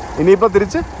 അടിപൊളി. ഇനിയിപ്പോ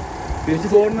തിരിച്ച്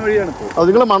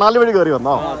നിങ്ങൾ മണാലി വഴി കയറി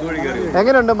വന്നോ?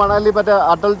 എങ്ങനെയുണ്ട് മണാലി? മറ്റേ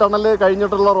അട്ടൽ ടണൽ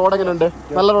കഴിഞ്ഞിട്ടുള്ള റോഡ് എങ്ങനെയുണ്ട്?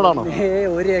 നല്ല റോഡാണോ?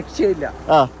 ഒരു രക്ഷയില്ല.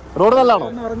 റോഡ് നല്ലതാണോ?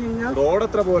 റോഡ്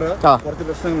അത്ര പോരാ, കുറച്ച്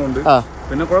പ്രശ്നങ്ങളുണ്ട്.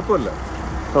 പിന്നെ കുഴപ്പമില്ല.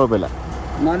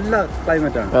 നല്ല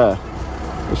ക്ലൈമറ്റ് ആണ്,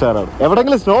 ഉഷാറാണ്.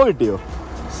 എവിടെങ്കിലും സ്നോ കിട്ടിയോ?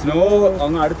 സ്നോ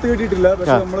അങ്ങ് അടുത്ത് കിട്ടിയിട്ടില്ല.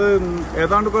 പക്ഷെ നമ്മള്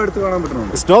ഏതാണ്ട് പോയി അടുത്ത് കാണാൻ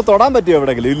പറ്റുന്നുണ്ട്. സ്നോ തൊടാൻ പറ്റിയോ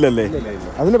എവിടെങ്കിലും? ഇല്ലല്ലേ,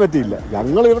 അതിന് പറ്റിയില്ല.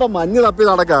 ഞങ്ങൾ ഇവിടെ മഞ്ഞ് തപ്പി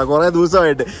നടക്കാ കുറെ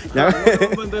ദിവസമായിട്ട്.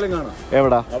 എന്തായാലും കാണാം.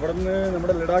 എവിടാ? അവിടെ നിന്ന്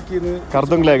നമ്മുടെ ലഡാക്കിന്ന്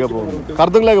കർദുങ്ങിലേക്ക് പോകുന്നു.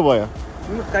 കർദുങ്ങിലേക്ക് പോയാ?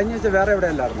 കഴിഞ്ഞ ആഴ്ച വേറെ എവിടെ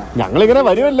അല്ലായിരുന്നു. ഞങ്ങളിങ്ങനെ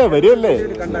വരുമല്ലേ,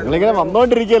 ഞങ്ങളിങ്ങനെ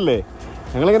വന്നോണ്ടിരിക്കല്ലേ.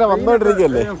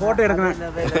 ഫോട്ടോ എടുക്കണേ.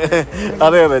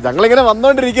 അതെ, ഞങ്ങളിങ്ങനെ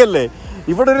വന്നോണ്ടിരിക്കല്ലേ.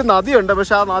 ഇവിടെ ഒരു നദിയുണ്ട്,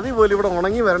 പക്ഷെ ആ നദി പോലും ഇവിടെ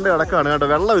ഉണങ്ങി വരണ്ട് കിടക്കാണ് കേട്ടോ.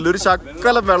 വെള്ളമില്ല, ഒരു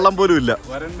ശക്കലം വെള്ളം പോലും ഇല്ല.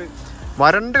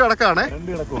 വരണ്ട് കിടക്കാണ്.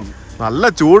 നല്ല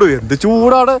ചൂട്. എന്ത്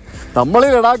ചൂടാണ്. നമ്മൾ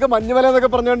ലഡാക്ക് മഞ്ഞുമല എന്നൊക്കെ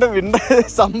പറഞ്ഞുകൊണ്ട്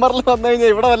സമ്മറിൽ വന്നു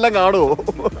കഴിഞ്ഞാൽ ഇവിടെ വല്ലതും കാണുമോ?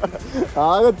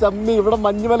 ആകെ ചമ്മി. ഇവിടെ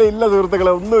മഞ്ഞുമല ഇല്ല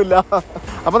സുഹൃത്തുക്കളെ, ഒന്നുമില്ല.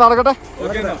 അപ്പൊ നടക്കട്ടെ.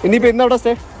 ഇനിയിപ്പോ ഇന്ന് എവിടെ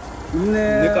സ്റ്റേ?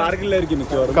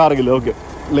 കാർഗിൽ. ഓക്കെ,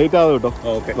 ലേറ്റ് ആവും കേട്ടോ.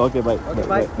 Okay, by.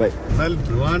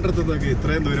 ട്രിവാൻഡ്രത്ത് നിന്നൊക്കെ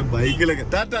ഇത്രയും ദൂരം ബൈക്കിലൊക്കെ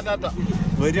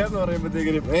വരിക എന്ന്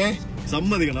പറയുമ്പോഴത്തേക്കും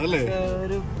സമ്മതിക്കണം അല്ലേ?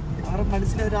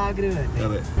 മനസ്സിലൊരു ആഗ്രഹമല്ലേ?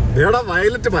 അതെ.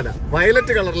 വയലറ്റ് മല,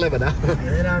 വയലറ്റ് കളറിലെ മല.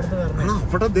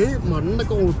 അവിടെ ദേ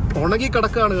മണ്ണൊക്കെ ഉണങ്ങി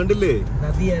കിടക്കാണ്. കണ്ടില്ലേ?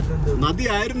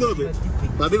 നദിയായിരുന്നു അത്.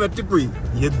 നദി വറ്റിപ്പോയി.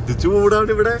 എന്ത്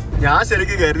ചൂടാണ് ഇവിടെ. ഞാൻ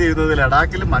ശരിക്കും കരുതി ചെയ്യുന്നത്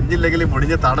ലഡാക്കിൽ മഞ്ഞില്ലെങ്കിൽ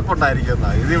മുടിഞ്ഞ തണുപ്പുണ്ടായിരിക്കും.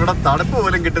 ഇത് ഇവിടെ തണുപ്പ്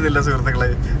പോലും കിട്ടുന്നില്ല സുഹൃത്തുക്കളെ.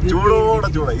 ചൂടോടെ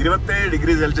ചൂട്. 27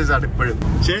 ഡിഗ്രി സെൽഷ്യസ് ആണ് ഇപ്പോഴും.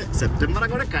 പക്ഷെ സെപ്റ്റംബർ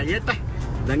അങ്ങോട്ട് കഴിയട്ടെ,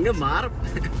 ഇതങ്ങ് മാറും.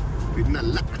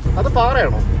 പിന്നല്ല. അത്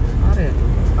പാറയാണോ?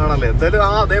 ആണല്ലേ, എന്തായാലും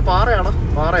അതേ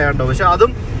പാറയാണ്ടോ. പക്ഷെ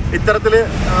അതും ഇത്തരത്തില്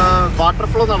വാട്ടർ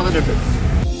ഫ്ലോ നടന്നിട്ടുണ്ട്.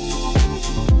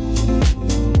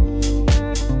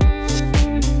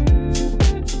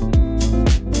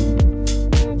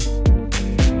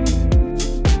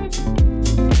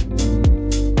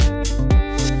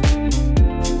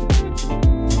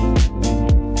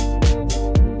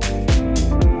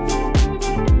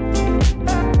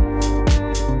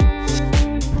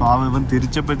 അവൻ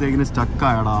തിരിച്ചപ്പോഴത്തേക്കിന്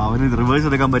സ്റ്റക്കായടാ. അവന് റിവേഴ്സ്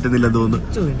എടുക്കാൻ പറ്റുന്നില്ല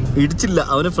തോന്നുന്നു. ഇടിച്ചില്ല,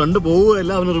 അവന് ഫ്രണ്ട്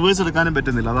പോവുകയല്ല, അവന് റിവേഴ്സ് എടുക്കാനും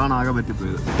പറ്റുന്നില്ല. അതാണ് ആകെ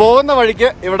പറ്റിപ്പോയത്. പോകുന്ന വഴിക്ക്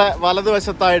ഇവിടെ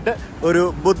വലതുവശത്തായിട്ട് ഒരു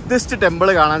ബുദ്ധിസ്റ്റ് ടെമ്പിൾ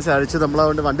കാണാൻ സാധിച്ചു.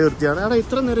 നമ്മളതുകൊണ്ട് വണ്ടി നിർത്തിയാണ്. എടാ,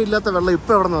 ഇത്ര നേരം ഇല്ലാത്ത വെള്ളം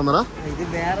ഇപ്പൊ എവിടെ നിന്ന് വന്നടാ?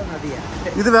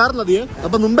 ഇത് വേറെ നദിയോ?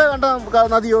 അപ്പൊ മുമ്പേ കണ്ട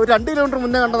നദിയോ? 2 കിലോമീറ്റർ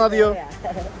മുന്നേ കണ്ട നദിയോ?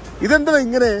 ഇതെന്താ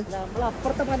ഇങ്ങനെ?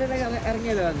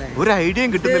 ഒരു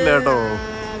ഐഡിയയും കിട്ടുന്നില്ല കേട്ടോ.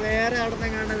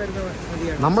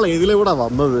 നമ്മൾ ഏതിലൂടെ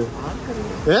വന്നത്?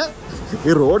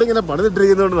 ഈ റോഡ് ഇങ്ങനെ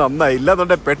പണിതിട്ടിരിക്കുന്നതുകൊണ്ട് നന്നായി,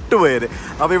 ഇല്ലാന്നുണ്ടെ പെട്ടുപോയത്.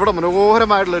 അപ്പൊ ഇവിടെ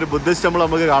മനോഹരമായിട്ടുള്ള ഒരു ബുദ്ധിസ്റ്റ് ടെമ്പിൾ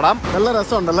നമുക്ക് കാണാം. നല്ല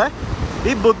രസമുണ്ടല്ലേ?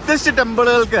 ഈ ബുദ്ധിസ്റ്റ്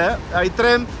ടെമ്പിളുകൾക്ക്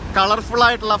ഇത്രയും കളർഫുൾ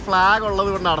ആയിട്ടുള്ള ഫ്ലാഗ് ഉള്ളത്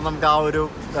കൊണ്ടാണ് നമുക്ക് ആ ഒരു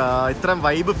ഇത്രയും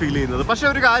വൈബ് ഫീൽ ചെയ്യുന്നത്. പക്ഷെ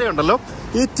ഒരു കാര്യമുണ്ടല്ലോ,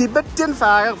 ഈ ടിബറ്റൻ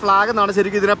ഫ്ലാഗ് എന്നാണ്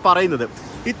ശരിക്കും ഇതിനെ പറയുന്നത്.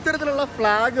 ഇത്തരത്തിലുള്ള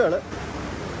ഫ്ലാഗുകൾ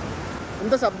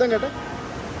എന്താ ശബ്ദം കേട്ടെ?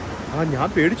 ഞാൻ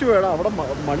പേടിച്ചു പോയടാ, അവിടെ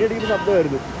മണിയടിക്കുന്ന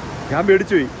ശബ്ദമായിരുന്നു, ഞാൻ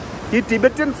പേടിച്ചു പോയി. ഈ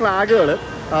ടിബറ്റൻ ഫ്ലാഗുകൾ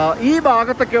ഈ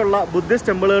ഭാഗത്തൊക്കെയുള്ള ബുദ്ധിസ്റ്റ്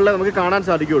ടെമ്പിളുകളിലെ നമുക്ക് കാണാൻ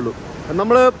സാധിക്കുകയുള്ളൂ.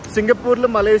 നമ്മൾ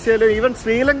സിംഗപ്പൂരിലും മലേഷ്യയിലും ഈവൻ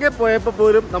ശ്രീലങ്കയിൽ പോയപ്പോൾ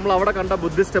പോലും നമ്മൾ അവിടെ കണ്ട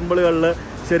ബുദ്ധിസ്റ്റ് ടെമ്പിളുകളിൽ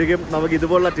ശരിക്കും നമുക്ക്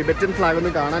ഇതുപോലുള്ള ടിബറ്റൻ ഫ്ലാഗ്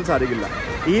ഒന്നും കാണാൻ സാധിക്കില്ല.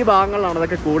 ഈ ഭാഗങ്ങളിലാണ്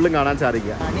അതൊക്കെ കൂടുതലും കാണാൻ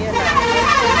സാധിക്കുക.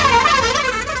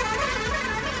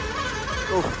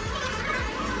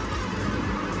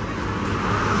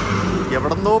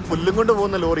 എവിടെന്നോ പുല്ലും കൊണ്ട്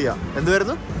പോകുന്ന ലോറിയാ.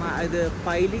 എന്തുവായിരുന്നു?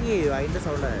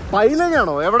 പൈലിംഗ്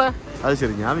ആണോ? എവിടെ? അത്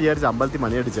ശരി, ഞാൻ വിചാരിച്ച അമ്പലത്തിൽ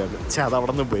മണിയടിച്ചായിരുന്നു. പക്ഷെ അത്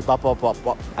അവിടെ നിന്ന് പോയി.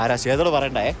 പാപ്പ ആരാ ശ്വേതോട്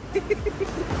പറയണ്ടേ?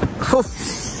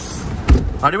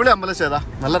 അടിപൊളി അമ്പലം ശ്വേത,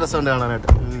 നല്ല രസമുണ്ട് കാണാനായിട്ട്.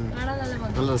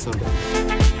 നല്ല രസമുണ്ട്.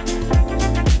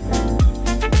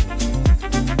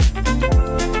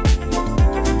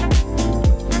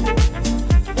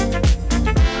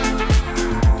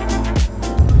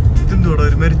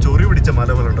 ഒരുമാതിരി ചൊറി പിടിച്ച മല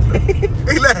പോലെ ഉണ്ടല്ലോ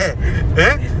ഇല്ലേ?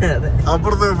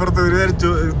 അപ്പുറത്തും ഇപ്പുറത്തും ഒരുമാതിരി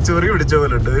ചൊറി പിടിച്ച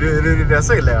പോലെ ഉണ്ട്. ഒരു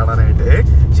രസമില്ല കാണാനായിട്ട്.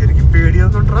 ശരിക്കും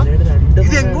പേടിയാവുന്നുണ്ടാ.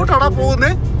 ഇത് എങ്ങോട്ടാടാ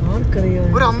പോകുന്നേ?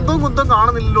 ഒരു അന്തവും കുന്തവും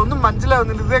കാണുന്നില്ലല്ലോ, ഒന്നും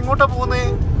മനസ്സിലാവുന്നില്ല. ഇത് എങ്ങോട്ടാ പോകുന്നേ?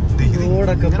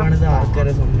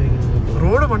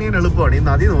 റോഡ് പണിയാൻ എളുപ്പമാണ്. ഈ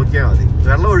നദി നോക്കിയാൽ മതി,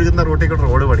 വെള്ളം ഒഴുകുന്ന റോട്ടിൽ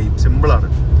റോഡ് പണിയും സിമ്പിളാണ്.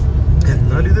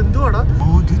 എന്നാലും ഇത് എന്തുവാടാ?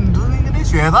 ഇങ്ങനെ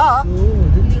ശ്വേതാ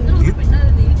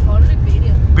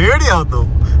പേടിയാവുന്നു.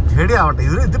 പേടിയാവട്ടെ,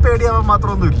 ഇത് പേടിയാവാൻ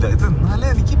മാത്രമൊന്നും ഇല്ല. ഇത് എന്നാലേ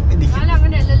എനിക്ക്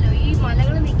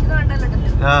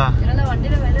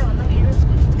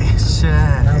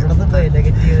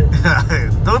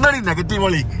തോന്നാണ് നെഗറ്റീവ്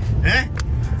ഓളി.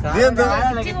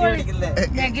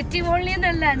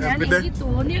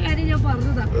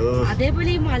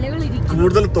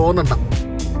 കൂടുതൽ തോന്നണ്ട.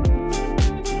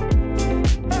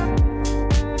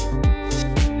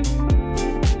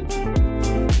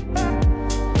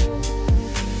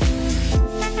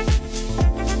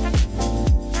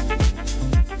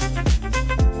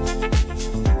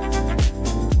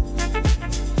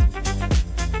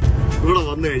 ഇവിടെ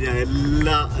വന്നു കഴിഞ്ഞാൽ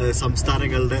എല്ലാ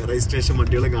സംസ്ഥാനങ്ങളുടെ രജിസ്ട്രേഷൻ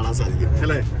വണ്ടികളും കാണാൻ സാധിക്കും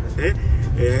അല്ലേ?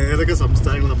 ഏതൊക്കെ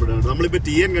സംസ്ഥാനങ്ങൾ നമ്മുടെ നമ്മളിപ്പോ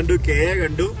TN കണ്ടു, KA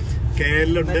കണ്ടു,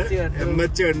 KL ഉണ്ട്,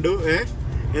 MH കണ്ടു.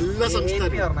 എല്ലാ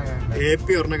സംസ്ഥാനവും AP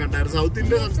ഒരെണ്ണം കണ്ടായിരുന്നു. സൗത്ത്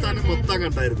ഇന്ത്യൻ സംസ്ഥാനം മൊത്തം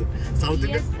കണ്ടായിരുന്നു. സൗത്ത്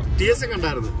ഇന്ത്യൻ TS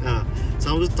കണ്ടായിരുന്നു.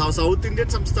 സൗത്ത് ഇന്ത്യൻ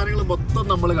സംസ്ഥാനങ്ങൾ മൊത്തം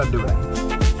നമ്മൾ കണ്ടു.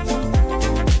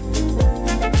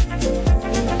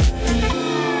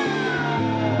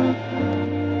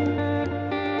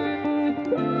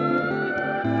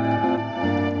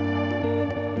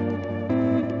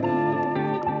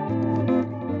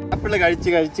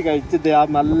 കഴിച്ച് ആ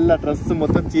നല്ല ഡ്രസ്സ്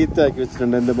മൊത്തം ചീത്തയാക്കി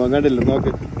വെച്ചിട്ടുണ്ട്. എന്റെ മകണ്ടില്ല,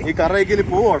 നോക്ക്. ഈ കറയ്ക്ക്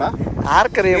പോവാടാ.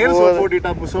 ആർക്കറിയാം?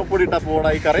 സോപ്പൊടിട്ടാ പോടാ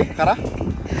ഈ കറ.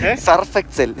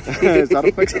 സർഫെക്സൽ.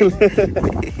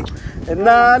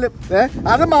 എന്നാലും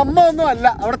അത് മമ്മ ഒന്നും അല്ല,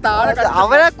 അവിടെ താഴെ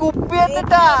അവരെ കുപ്പി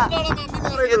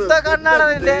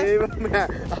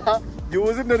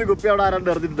ജ്യൂസിന്റെ ഒരു കുപ്പി അവിടെ ആരാണ്ട്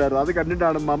എറിഞ്ഞിട്ടുണ്ടായിരുന്നു. അത്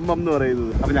കണ്ടിട്ടാണ് മമ്മം എന്ന്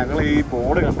പറയുന്നത്. അപ്പൊ ഞങ്ങൾ ഈ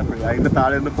ബോർഡ് കണ്ടപ്പോഴേ അതിന്റെ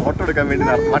താഴെ ഒന്ന് ഫോട്ടോ എടുക്കാൻ വേണ്ടി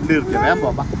വണ്ടി നിർത്തി. വേഗം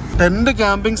പോവാം. Tent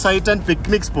camping site and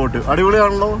picnic spot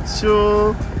അടിപൊളിയാണല്ലോ.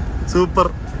 Super.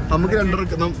 നമുക്ക്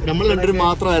നമ്മൾ രണ്ടുപേരും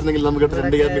മാത്രമായിരുന്നെങ്കിൽ നമുക്ക്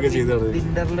ടെന്റ് ക്യാമ്പിംഗ് ചെയ്തത്.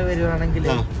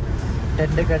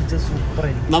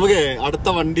 നമുക്ക് അടുത്ത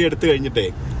വണ്ടി എടുത്തു കഴിഞ്ഞിട്ടേ,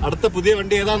 അടുത്ത പുതിയ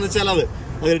വണ്ടി ഏതാന്ന് വെച്ചാൽ അത്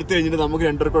എടുത്തു കഴിഞ്ഞിട്ട് നമുക്ക്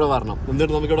രണ്ടുപേർ കൂടെ വരണം.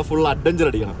 എന്നിട്ട് നമുക്ക് ഇവിടെ ഫുൾ അഡ്വഞ്ചർ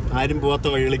അടിക്കണം, ആരും പോവാത്ത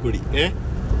വഴികളിൽ കൂടി.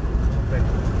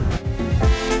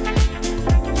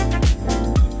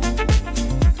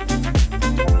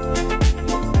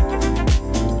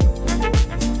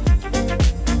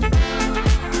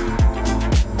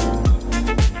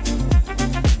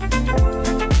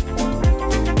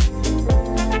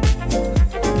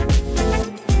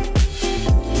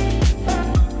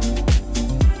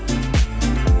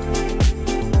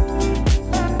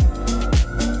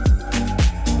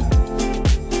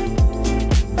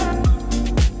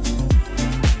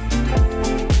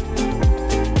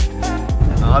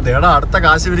 അതേടാ അടുത്ത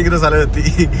കാശി വിരിക്കുന്ന സ്ഥലം എത്തി.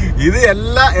 ഇത്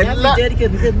എല്ലാ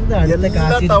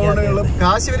ടൗണുകളും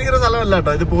കാശി വിരിക്കുന്ന സ്ഥലമല്ല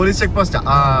കേട്ടോ, ഇത് പോലീസ് ചെക്ക് പോസ്റ്റാ.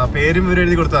 പേരും വിവരം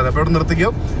എഴുതി കൊടുത്താൽ മതി. അപ്പൊ ഇവിടെ നിർത്തിക്കോ,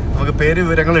 നമുക്ക് പേര്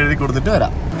വിവരങ്ങൾ എഴുതി കൊടുത്തിട്ട്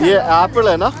വരാം. ഈ ആപ്പിൾ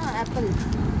എന്നാ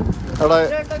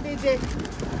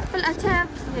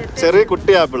ചെറിയ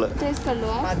കുട്ടി ആപ്പിള്.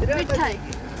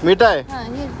 മിഠായി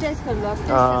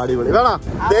അടിപൊളി വേണോ?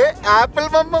 ആപ്പിൾ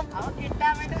ബമ്പം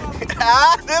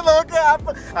നോക്ക്,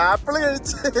 ആപ്പിള്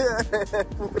കഴിച്ച്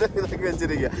ഇതൊക്കെ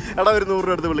വെച്ചിരിക്കുക. എടാ ഒരു 100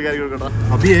 രൂപ എടുത്ത് പുള്ളിക്കാരി കൊടുക്കണം.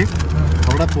 അബിയേ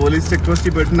അവിടെ പോലീസ് ചെക്ക്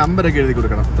പോസ്റ്റിൽ പോയിട്ട് നമ്പരൊക്കെ എഴുതി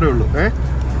കൊടുക്കണം, അത്രേ ഉള്ളൂ.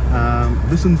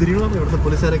 ഇത് സുന്ദരികളാണ് ഇവിടുത്തെ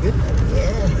പോലീസുകാരൊക്കെ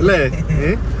അല്ലേ?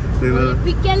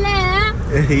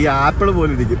 ഈ ആപ്പിള്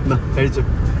പോലെ ഇരിക്കും, കഴിച്ചു.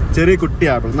 ചെറിയ കുട്ടി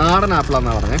ആപ്പിൾ, നാടൻ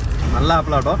ആപ്പിളാന്നാ പറഞ്ഞേ. നല്ല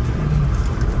ആപ്പിളാട്ടോ.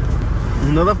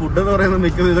 ഇന്നത്തെ ഫുഡ് എന്ന് പറയുന്നത്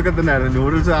മിക്കതും ഇതൊക്കെ തന്നെയായിരുന്നു,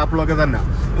 നൂഡിൽസ് ആപ്പിളൊക്കെ തന്നെ.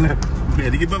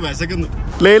 എനിക്കിപ്പോ വിശക്കുന്നു.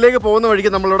 ലേയിലേക്ക് പോകുന്ന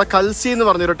വഴിക്ക് നമ്മളിവിടെ കൽസി എന്ന്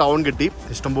പറഞ്ഞൊരു ടൗൺ കിട്ടി.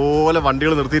 ഇഷ്ടംപോലെ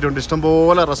വണ്ടികൾ നിർത്തിയിട്ടുണ്ട്,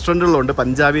 ഇഷ്ടംപോലെ റെസ്റ്റോറൻറ്റുകളുണ്ട്,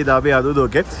 പഞ്ചാബി ദാബി അതും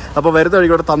ഇതൊക്കെ. അപ്പോൾ വരുന്ന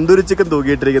വഴിക്ക് ഇവിടെ തന്തൂരി ചിക്കൻ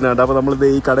തൂക്കിയിട്ടിരിക്കുന്നുണ്ട്. അപ്പോൾ നമ്മളിത്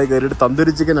ഈ കടയിൽ കയറിയിട്ട്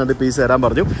തന്തൂരി ചിക്കൻ 2 പീസ് തരാൻ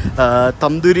പറഞ്ഞു.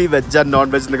 Tandoori veg and non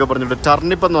veg എന്നൊക്കെ പറഞ്ഞിട്ട്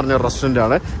ടർണിപ്പ് എന്ന് പറഞ്ഞ റെസ്റ്റോറൻ്റ്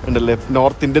ആണ്. ഉണ്ടല്ലേ,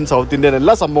 നോർത്ത് ഇന്ത്യൻ സൗത്ത് ഇന്ത്യൻ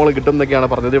എല്ലാ സംഭവങ്ങളും കിട്ടും എന്നൊക്കെയാണ്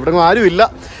പറഞ്ഞത്. ഇവിടെ ആരും ഇല്ല.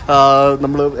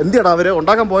 നമ്മൾ എന്തിയാടാ അവര്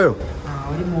ഉണ്ടാക്കാൻ പോയോ?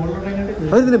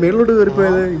 അതിന്റെ മേളിലോട്ട്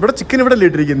കയറിപ്പോയത്. ഇവിടെ ചിക്കൻ ഇവിടെ അല്ലേ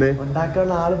ഇട്ടിരിക്കുന്നത്?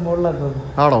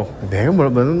 ആണോ? വേഗം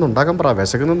ഉണ്ടാക്കാൻ പറ,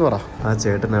 വിശക്കുന്നെന്ന് പറ. ആ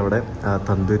ചേട്ടൻ അവിടെ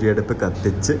തന്തൂരി അടുപ്പ്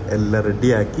കത്തിച്ച് എല്ലാം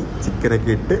റെഡിയാക്കി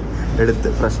ചിക്കനൊക്കെ ഇട്ട് എടുത്ത്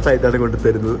ഫ്രഷ് ആയിട്ടാണ് കൊണ്ട്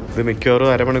തരുന്നത്. ഇത് മിക്കവാറും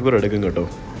 1/2 മണിക്കൂർ എടുക്കും കേട്ടോ.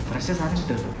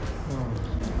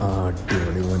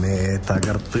 അടിപൊളി മോനെ,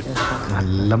 തകർത്ത്.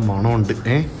 നല്ല മണമുണ്ട്.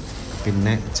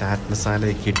 പിന്നെ ചാറ്റ്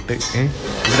മസാലയൊക്കെ ഇട്ട്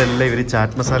ഇവിടെ എല്ലാം ഇവര്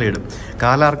ചാറ്റ് മസാല ഇടും.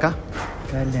 കാലാർക്കാ?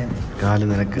 കാല്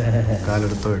നിനക്ക്.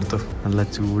 കാലെടുത്തോ. നല്ല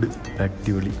ചൂട്,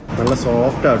 അടിപൊളി, നല്ല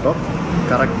സോഫ്റ്റ് ആട്ടോ.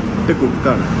 കറക്റ്റ്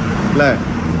കുക്കാണ് അല്ലേ?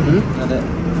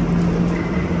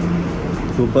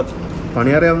 സൂപ്പർ.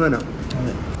 പണിയറിയാവുന്നതന്നെ.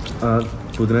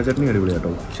 പുതിന ചട്നി അടിപൊളി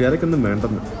കേട്ടോ. പക്ഷേ അതൊക്കെ ഒന്നും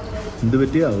വേണ്ടെന്ന്. എന്ത്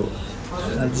പറ്റിയാവോ?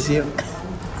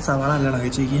 സവാള അല്ലടാ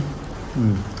കഴിച്ചേക്ക്.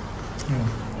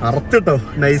 അറുത്തിട്ടോ,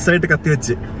 നൈസായിട്ട് കത്തി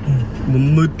വെച്ച്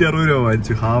 360 രൂപ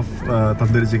വാങ്ങിച്ചു ഹാഫ്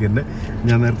തന്തൂരി ചിക്കൻ്റെ.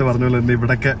 ഞാൻ നേരത്തെ പറഞ്ഞ പോലെ തന്നെ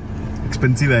ഇവിടൊക്കെ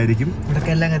എക്സ്പെൻസീവ് ആയിരിക്കും,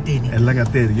 എല്ലാം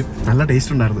കത്തിയായിരിക്കും. നല്ല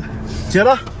ടേസ്റ്റ് ഉണ്ടായിരുന്നു.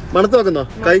 ചേട്ടാ മണത്ത് നോക്കുന്നോ?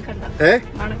 കൈ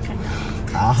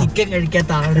ചിക്കൻ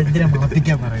കഴിക്കാത്ത ആളുടെ എന്തിനാ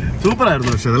മണപ്പിക്കാൻ പറയുന്നത്? സൂപ്പർ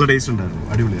ആയിരുന്നു, പക്ഷെ നല്ല ടേസ്റ്റ് ഉണ്ടായിരുന്നു,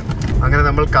 അടിപൊളിയാണ്. അങ്ങനെ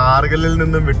നമ്മൾ കാർഗിലിൽ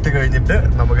നിന്നും വിട്ട് കഴിഞ്ഞിട്ട്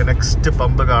നമുക്ക് നെക്സ്റ്റ്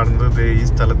പമ്പ് കാണുന്നത് ഈ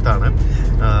സ്ഥലത്താണ്.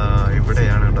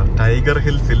 ഇവിടെയാണ് കേട്ടോ, ടൈഗർ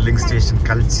ഹിൽ ഫില്ലിംഗ് സ്റ്റേഷൻ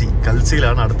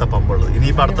കൽസിയിലാണ് അടുത്ത പമ്പുള്ളത്.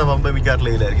 ഇനിയിപ്പോൾ അടുത്ത പമ്പ് മിക്കവാറും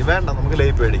ലേയിലായിരിക്കും. വേണ്ട, നമുക്ക്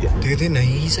ലേയിൽ പേടിക്കാം. ഇത്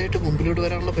നൈസായിട്ട് മുമ്പിലോട്ട്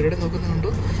വരാനുള്ള പരിപാടി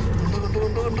നോക്കുന്നുണ്ടോ?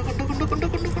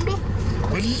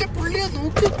 വലിയ പുള്ളിയാ,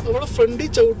 നോക്ക്. അവിടെ ഫ്രണ്ടിൽ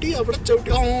ചവിട്ടി, അവിടെ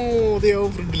ചവിട്ടി. അതെയോ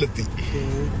ഫ്രണ്ടിലെത്തി.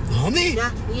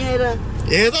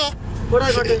 ഏതാ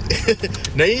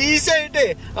നൈസായിട്ട്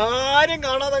ആരും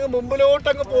കാണാതെ അങ്ങ് മുമ്പിലോട്ട്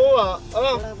അങ്ങ് പോവാ.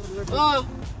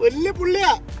 വലിയ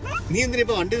പുള്ളിയാ. നീ എന്തിനാ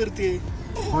ഇപ്പൊ വണ്ടി നിർത്തിയേ?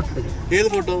 ഏത്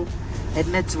ഫോട്ടോ?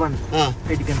 NH1.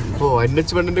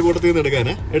 NH1 കൂട്ടത്തിൽ നിന്ന്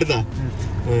എടുക്കാനാ? എടുത്താ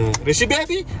ഋഷി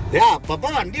ബേബി? അപ്പ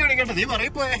വണ്ടി ഓടിക്കട്ടെ, നീ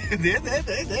പറയപ്പോയെ.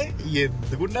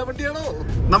 എന്തുകൊണ്ടാ വണ്ടിയാണോ?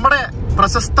 നമ്മുടെ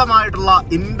പ്രശസ്തമായിട്ടുള്ള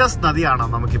ഇൻഡസ് നദിയാണ്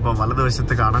നമുക്കിപ്പോ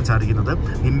വലതുവശത്ത് കാണാൻ സാധിക്കുന്നത്.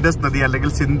 ഇൻഡസ് നദി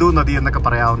അല്ലെങ്കിൽ സിന്ധു നദി എന്നൊക്കെ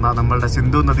പറയാവുന്ന നമ്മളുടെ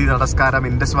സിന്ധു നദി നമസ്കാരം,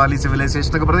 ഇൻഡസ് വാലി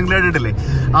സിവിലൈസേഷൻ ഒക്കെ പറഞ്ഞ് നിങ്ങൾ കേട്ടിട്ടില്ലേ?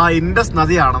 ആ ഇൻഡസ്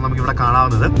നദിയാണ് നമുക്കിവിടെ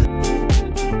കാണാവുന്നത്.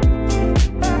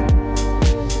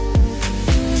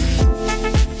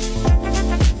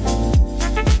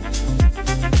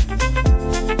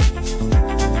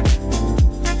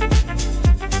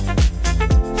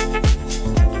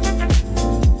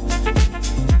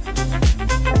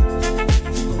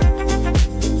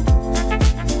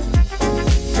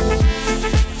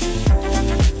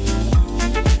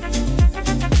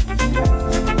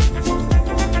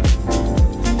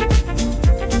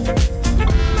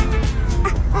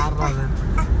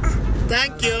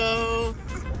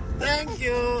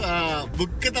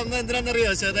 ബുക്ക് തന്ന എന്തിനാന്നറിയോ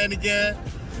ശ്വേത? എനിക്ക്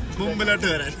മുമ്പിലോട്ട്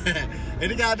വരാൻ.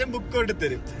 എനിക്ക് ആദ്യം ബുക്ക് കൊണ്ട്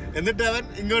തരും, എന്നിട്ട് അവൻ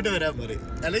ഇങ്ങോട്ട് വരാൻ പറയും,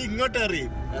 അല്ലെങ്കിൽ ഇങ്ങോട്ട്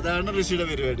അറിയും. അതാണ് ഋഷിയുടെ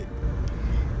പരിപാടി.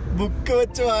 ബുക്ക്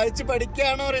വെച്ച് വായിച്ച്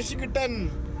പഠിക്കാണോ ഋഷിക്കുട്ടൻ?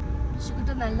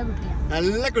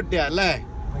 നല്ല കുട്ടിയാ അല്ലേ?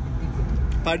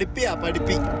 പഠിപ്പി.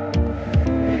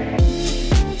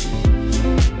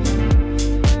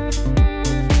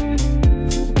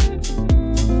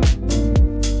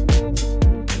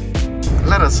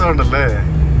 നല്ല രസമുണ്ടല്ലേ?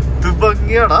 ഇത്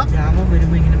ഭംഗിയാടാ.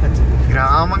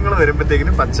 ഗ്രാമങ്ങൾ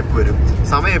വരുമ്പോഴത്തേക്കിനും പച്ചപ്പ് വരും.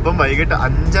 സമയം ഇപ്പം വൈകിട്ട്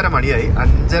 5:30 മണിയായി.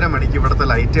 5:30 മണിക്ക് ഇവിടുത്തെ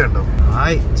ലൈറ്റ് കണ്ടോ?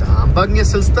 ചാമ്പങ്ങ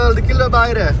സ്ഥലത്തിക്കില്ലോ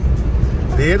ബായര്.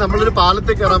 ദേ നമ്മളൊരു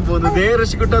പാലത്തെ കയറാൻ പോകുന്നു. ദേ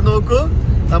ഋഷിക്കുട്ട നോക്കൂ,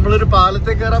 നമ്മളൊരു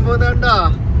പാലത്തെ കയറാൻ പോകുന്ന കണ്ടാ?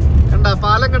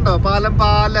 പാലം കണ്ടോ?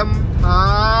 പാലം.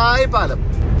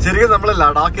 ശരിക്കും നമ്മള്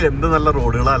ലഡാക്കിൽ എന്ത് നല്ല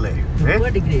റോഡുകളല്ലേ?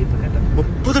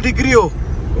 30 ഡിഗ്രിയോ?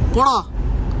 പോടാ,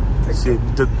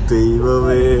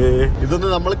 ദൈവമേ, ഇതൊന്നും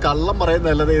നമ്മൾ കള്ളം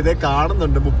പറയുന്നതല്ലത്. ഇതേ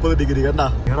കാണുന്നുണ്ട് 30 ഡിഗ്രി. കണ്ടാ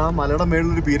എടാ മലയുടെ മേളിൽ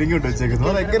ഒരു പീരിങ് കൊണ്ട് വെച്ചേക്കുന്നു.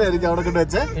 അത് എങ്ങനെയായിരിക്കും അവിടെ കൊണ്ട്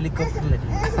വെച്ചേ?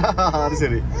 അത്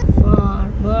ശരി.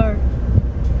 Farmer,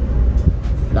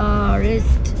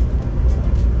 florist,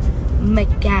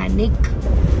 mechanic,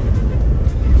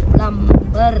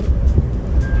 plumber,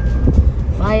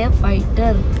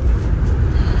 firefighter.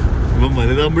 ഇപ്പൊ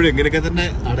വലുതാകുമ്പോഴും എങ്ങനെയൊക്കെ തന്നെ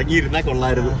അടങ്ങിയിരുന്നാ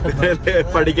കൊള്ളായിരുന്നു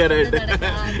പഠിക്കാനായിട്ട്.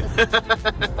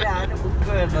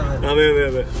 അതെ അതെ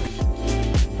അതെ.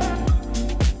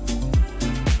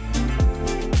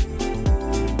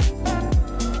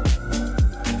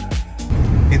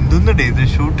 എന്തൊന്നുണ്ടേ ഇത്?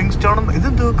 Shooting stone.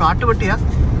 ഇതെന്തോ കാട്ടുപട്ടിയാ?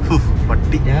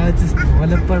 പട്ടി,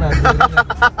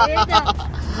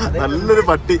 നല്ലൊരു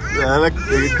പട്ടി,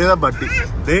 പട്ടി.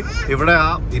 ഇവിടെ ആ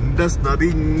ഇൻഡസ് നദി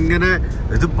ഇങ്ങനെ,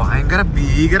 ഇത് ഭയങ്കര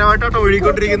ഭീകരമായിട്ടാണ്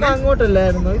ഒഴുകിക്കൊണ്ടിരിക്കുന്നത്.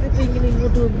 അങ്ങോട്ടല്ലായിരുന്നു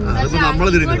അതിപ്പോ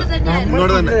നമ്മള് തിരിഞ്ഞതാ,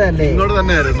 ഇങ്ങോട്ട്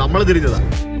തന്നെയായിരുന്നു നമ്മള് തിരിഞ്ഞതാ.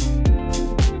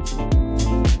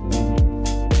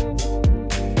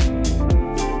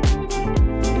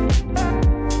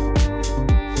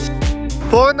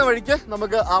 പോകുന്ന വഴിക്ക്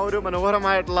നമുക്ക് ആ ഒരു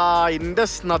മനോഹരമായിട്ടുള്ള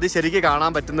ഇൻഡസ് നദി ശരിക്കും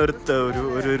കാണാൻ പറ്റുന്ന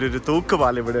ഒരു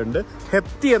തൂക്കുപാലം ഇവിടെ ഉണ്ട്.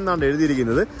 ഹെപ്തി എന്നാണ്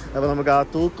എഴുതിയിരിക്കുന്നത്. അപ്പൊ നമുക്ക് ആ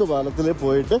തൂക്കുപാലത്തിൽ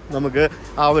പോയിട്ട് നമുക്ക്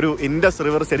ആ ഒരു ഇൻഡസ്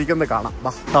റിവർ ശരിക്കും കാണാം.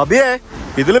 അബിയേ,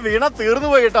 ഇതില് വീണ തീർന്നു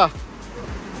പോയിട്ടാ.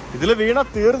 ഇതില് വീണ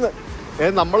തീർന്ന്.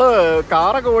 നമ്മള്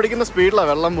കാറൊക്കെ ഓടിക്കുന്ന സ്പീഡിലാ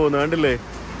വെള്ളം പോകുന്നത്. കണ്ടില്ലേ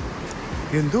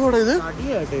എന്തുകൂടെ ഇത്?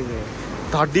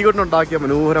 തടി കൊണ്ടുണ്ടാക്കിയ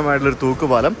മനോഹരമായിട്ടുള്ളൊരു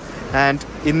തൂക്കുപാലം. ആൻഡ്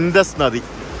ഇൻഡസ് നദി,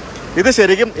 ഇത്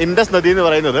ശരിക്കും ഇൻഡസ് നദി എന്ന്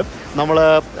പറയുന്നത് നമ്മൾ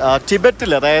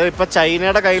ടിബറ്റിൽ, അതായത് ഇപ്പം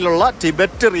ചൈനയുടെ കയ്യിലുള്ള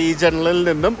ടിബറ്റ് റീജിയണിൽ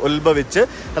നിന്നും ഉത്ഭവിച്ച്,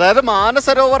 അതായത്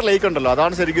മാനസരോവർ ലേക്ക് ഉണ്ടല്ലോ,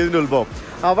 അതാണ് ശരിക്കും ഇതിൻ്റെ ഉത്ഭവം.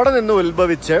 അവിടെ നിന്ന്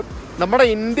ഉത്ഭവിച്ച് നമ്മുടെ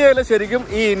ഇന്ത്യയിൽ ശരിക്കും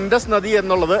ഈ ഇൻഡസ് നദി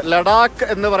എന്നുള്ളത് ലഡാക്ക്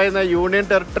എന്ന് പറയുന്ന യൂണിയൻ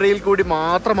ടെറിട്ടറിയിൽ കൂടി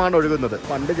മാത്രമാണ് ഒഴുകുന്നത്.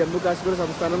 പണ്ട് ജമ്മു കാശ്മീർ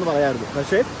സംസ്ഥാനം എന്ന് പറയായിരുന്നു,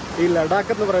 പക്ഷേ ഈ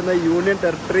ലഡാക്ക് എന്ന് പറയുന്ന യൂണിയൻ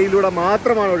ടെറിട്ടറിയിലൂടെ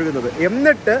മാത്രമാണ് ഒഴുകുന്നത്.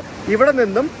 എന്നിട്ട് ഇവിടെ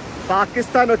നിന്നും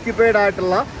പാകിസ്ഥാൻ ഒക്യുപ്പൈഡ്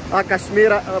ആയിട്ടുള്ള ആ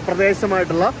കശ്മീർ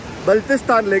പ്രദേശമായിട്ടുള്ള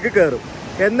ബൽത്തിസ്ഥാനിലേക്ക് കയറും.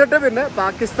 എന്നിട്ട് പിന്നെ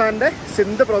പാകിസ്ഥാന്റെ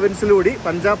സിന്ധ് പ്രൊവിൻസിലൂടെ,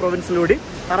 പഞ്ചാബ് പ്രൊവിൻസിലൂടെ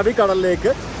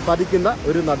അറബിക്കടലിലേക്ക് പതിക്കുന്ന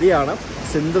ഒരു നദിയാണ്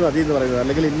സിന്ധു നദി എന്ന് പറയുന്നത്,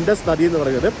 അല്ലെങ്കിൽ ഇൻഡസ് നദി എന്ന്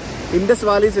പറയുന്നത്. ഇൻഡസ്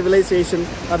വാലി സിവിലൈസേഷൻ,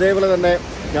 അതേപോലെ തന്നെ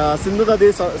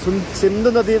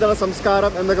സിന്ധു നദീതട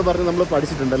സംസ്കാരം എന്നൊക്കെ പറഞ്ഞ് നമ്മൾ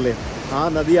പഠിച്ചിട്ടുണ്ടല്ലേ, ആ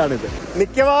നദിയാണിത്.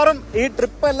 മിക്കവാറും ഈ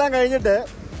ട്രിപ്പ് എല്ലാം കഴിഞ്ഞിട്ട്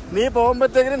നീ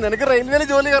പോകുമ്പോഴത്തേക്കിനും നിനക്ക് റെയിൽവേയിൽ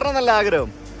ജോലി കയറണം എന്നല്ല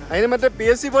ആഗ്രഹം. അതിന് മറ്റേ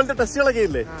PSC പോലത്തെ ടെസ്റ്റുകളൊക്കെ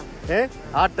ഇല്ലേ,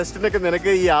 ആ ടെസ്റ്റിനൊക്കെ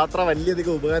നിനക്ക് ഈ യാത്ര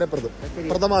വലിയധികം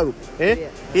ഉപകാരപ്രദമാകും.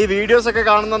 ഈ വീഡിയോസ് ഒക്കെ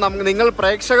കാണുന്ന നിങ്ങൾ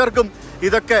പ്രേക്ഷകർക്കും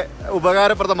ഇതൊക്കെ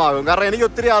ഉപകാരപ്രദമാകും. കാരണം എനിക്ക്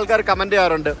ഒത്തിരി ആൾക്കാർ കമന്റ്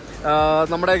ചെയ്യാറുണ്ട്,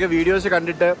 നമ്മുടെയൊക്കെ വീഡിയോസ്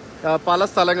കണ്ടിട്ട് പല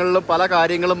സ്ഥലങ്ങളിലും പല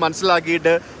കാര്യങ്ങളും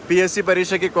മനസ്സിലാക്കിയിട്ട് PSC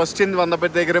പരീക്ഷയ്ക്ക് ക്വസ്റ്റ്യൻ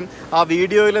വന്നപ്പോഴത്തേക്കും ആ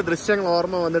വീഡിയോയിലെ ദൃശ്യങ്ങൾ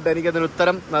ഓർമ്മ വന്നിട്ട് എനിക്കതിന്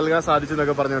ഉത്തരം നൽകാൻ സാധിച്ചു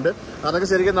എന്നൊക്കെ പറഞ്ഞുകൊണ്ട്, അതൊക്കെ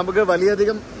ശരിക്കും നമുക്ക്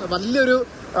വലിയൊരു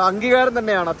അംഗീകാരം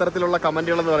തന്നെയാണ് അത്തരത്തിലുള്ള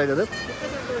കമന്റുകൾ എന്ന് പറയുന്നത്.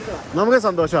 നമുക്ക്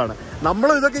സന്തോഷമാണ്.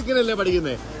 നമ്മളും ഇതൊക്കെ ഇങ്ങനെയല്ലേ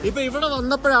പഠിക്കുന്നത്. ഇപ്പൊ ഇവിടെ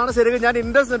വന്നപ്പോഴാണ് ശരിക്കും ഞാൻ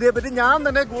ഇൻഡസ് നദിയെ പറ്റി ഞാൻ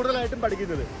തന്നെ കൂടുതലായിട്ടും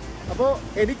പഠിക്കുന്നത്. അപ്പോൾ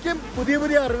എനിക്കും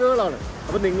പുതിയ അറിവുകളാണ്.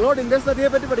 അപ്പൊ നിങ്ങളോട് ഇൻഡസ് നദിയെ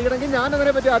പറ്റി പഠിക്കണമെങ്കിൽ ഞാൻ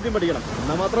അതിനെ പറ്റി ആദ്യം പഠിക്കണം,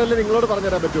 എന്നാൽ മാത്രമല്ലേ നിങ്ങളോട്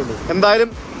പറഞ്ഞുതരാൻ പറ്റുള്ളൂ.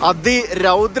 എന്തായാലും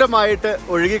അതിരൗദ്രമായിട്ട്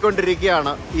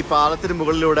ഒഴുകിക്കൊണ്ടിരിക്കുകയാണ് ഈ പാലത്തിന്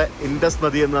മുകളിലൂടെ ഇൻഡസ്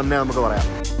നദി എന്ന് തന്നെ നമുക്ക് പറയാം.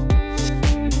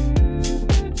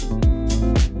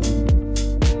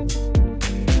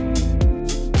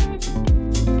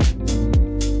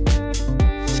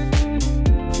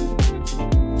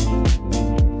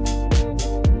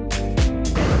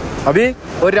 അബി,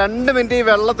 ഒരു 2 മിനിറ്റ് ഈ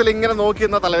വെള്ളത്തിൽ ഇങ്ങനെ നോക്കി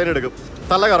നിന്നാ തലവേനെടുക്കും,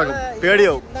 തല കറങ്ങും,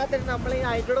 പേടിയാവും.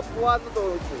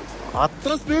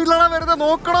 അത്ര സ്പീഡിലാണ് വരുന്നത്,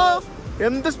 നോക്കണോ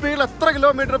എന്ത് സ്പീഡിൽ, എത്ര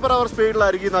km/h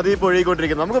സ്പീഡിലായിരിക്കും നദി ഇപ്പോൾ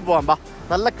ഒഴുകിക്കൊണ്ടിരിക്കുന്നത്. നമുക്ക് പോവാം, ബാ.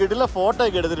 നല്ല കിടില ഫോട്ടോ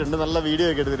ഒക്കെ എടുത്തിട്ടുണ്ട്, നല്ല വീഡിയോ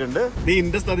ഒക്കെ എടുത്തിട്ടുണ്ട്. നീ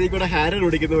ഇൻഡസ് നദി കൂടെ ഹാരൻ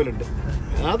ഓടിക്കുന്ന പോലെ ഉണ്ട്.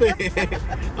 അതെ,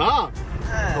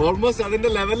 ഓൾമോസ്റ്റ്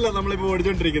അതിന്റെ ലെവലിലാണ് നമ്മളിപ്പോ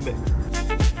ഓടിച്ചോണ്ടിരിക്കുന്നത്.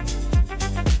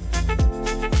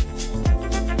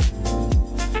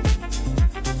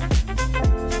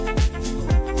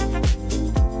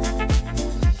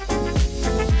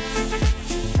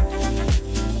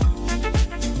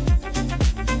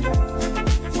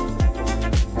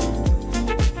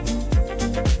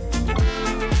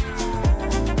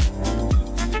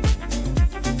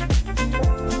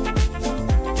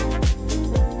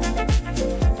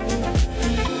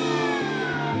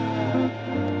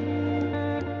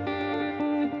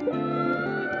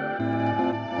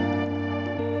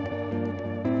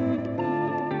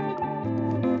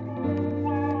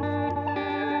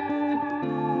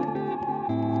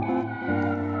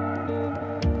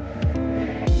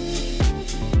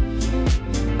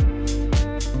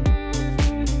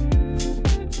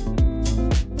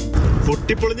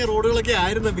 പൊട്ടിപ്പൊളിഞ്ഞ റോഡുകളൊക്കെ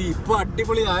ആയിരുന്നു. ഇപ്പൊ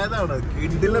അടിപൊളി ആയതാണ്.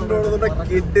 കിഡിലൻ റോഡ്,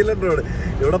 കിഡിലൻ റോഡ്.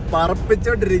 ഇവിടെ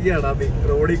പറപ്പിച്ചോണ്ടിരിക്കുകയാണ് അബി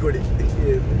റോഡിൽ കൂടി.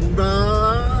 എന്താ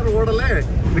റോഡല്ലേ.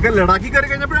 ഇതൊക്കെ ലഡാക്കിൽ കയറി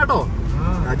കഴിഞ്ഞപ്പോഴാട്ടോ.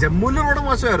 ജമ്മുവിലെ റോഡ്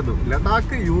മോശമായിരുന്നു.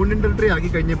 ലഡാക്ക് യൂണിയൻ ടെറിട്ടറി ആക്കി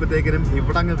കഴിഞ്ഞപ്പോഴത്തേക്കിനും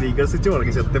ഇവിടെ അങ്ങ് വികസിച്ചു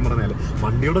തുടങ്ങി. സത്യം പറഞ്ഞാല്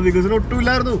വണ്ടിയുടെ വികസനം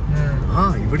ഒട്ടുമില്ലായിരുന്നു.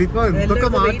 ഇവിടെ ഇപ്പൊ എന്തൊക്കെ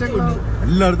മാറ്റങ്ങളുണ്ട്.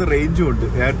 എല്ലായിടത്തും റേഞ്ചും ഉണ്ട്.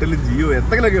 എയർടെലും ജിയോ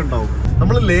എന്തെങ്കിലുമൊക്കെ ഉണ്ടാവും.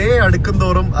 നമ്മൾ ലേ അടുക്കും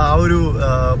തോറും ആ ഒരു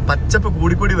പച്ചപ്പ്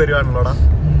കൂടിക്കൂടി വരുവാണല്ലോടാ.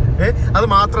 അത്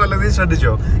മാത്രമല്ല, നീ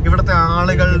ശ്രദ്ധിച്ചോ, ഇവിടുത്തെ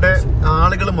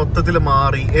ആളുകൾ മൊത്തത്തിൽ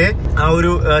മാറി. ആ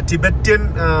ഒരു ടിബറ്റൻ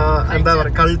എന്താ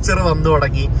പറയുക കൾച്ചർ വന്നു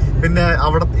തുടങ്ങി. പിന്നെ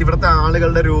ഇവിടുത്തെ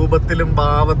ആളുകളുടെ രൂപത്തിലും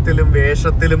ഭാവത്തിലും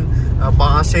വേഷത്തിലും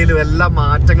ഭാഷയിലും എല്ലാം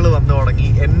മാറ്റങ്ങൾ വന്നു തുടങ്ങി.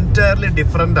 എൻറ്റയർലി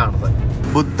ഡിഫറെന്റ് ആണത്.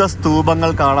 ബുദ്ധ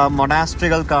സ്തൂപങ്ങൾ കാണാം,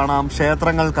 മൊണാസ്ട്രികൾ കാണാം,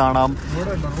 ക്ഷേത്രങ്ങൾ കാണാം.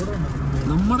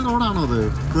 നമ്മുടെ റോഡാണോ അത്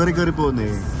കേറി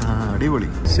പോകുന്നേ? അടിപൊളി.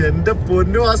 എന്റെ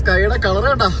പൊന്നു, ആ സ്കൈയുടെ കളർ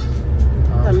കേട്ടാ.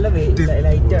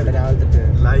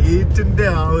 ലൈറ്റിന്റെ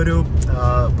ആ ഒരു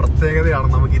പ്രത്യേകതയാണ്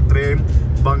നമുക്ക് ഇത്രയും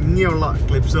ഭംഗിയുള്ള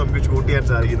ക്ലിപ്സ് നമുക്ക് ഷൂട്ട് ചെയ്യാൻ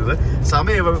സാധിക്കുന്നത്.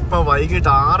 സമയം ഇപ്പൊ വൈകിട്ട്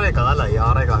 6:15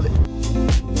 6:15.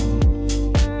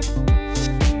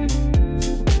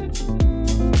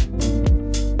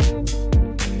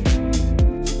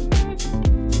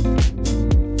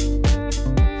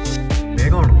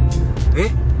 മേഘമാണോ?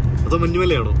 അതോ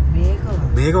മഞ്ഞുമലയാണോ?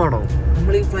 മേഘമാണോ?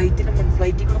 നമ്മൾ ഈ ഫ്ലൈറ്റിൽ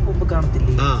കൂടെ പോകുമ്പോ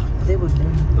കാണത്തില്ലേ, അതേപോലെ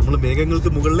നമ്മള് മേഘങ്ങൾക്ക്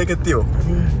മുകളിലേക്ക് എത്തിയോ?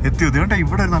 ഇതുകൊണ്ട്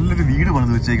ഇവിടെ നല്ലൊരു വീട്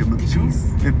പണിത് വെച്ചേക്കുന്നു.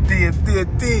 എത്തി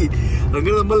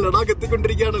അങ്ങനെ നമ്മൾ ലഡാക്ക്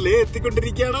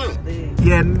എത്തിക്കൊണ്ടിരിക്കുകയാണ്.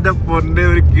 എന്റെ പൊന്നെ,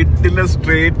 ഒരു കിട്ടില്ല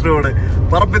സ്ട്രേറ്റ് റോഡ്.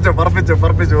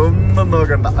 പറപ്പിച്ചോ ഒന്നും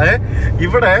നോക്കണ്ട.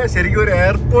 ഇവിടെ ശരിക്കും ഒരു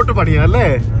എയർപോർട്ട് പണിയാ അല്ലേ?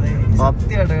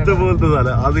 അതുപോലത്തെ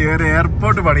സ്ഥലം. അത് ഒരു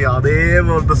എയർപോർട്ട് പണിയാ,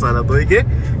 അതേപോലത്തെ സ്ഥലം. നോക്കി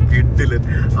കിട്ടില്ല.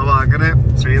 അപ്പൊ അങ്ങനെ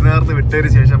ശ്രീനഗറിന് വിട്ടതിന്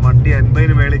ശേഷം വണ്ടി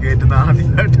 80 മേളിൽ കയറ്റുന്ന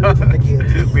ആദ്യമായിട്ട്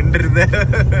മിണ്ടരുത്.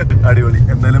 അടിപൊളി.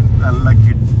 എന്തായാലും നല്ല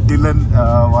കിട്ടിലൻ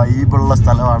വൈബുള്ള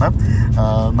സ്ഥലമാണ്.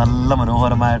 നല്ല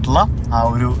മനോഹരമായിട്ടുള്ള ആ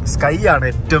ഒരു സ്കൈ ആണ്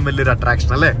ഏറ്റവും വലിയൊരു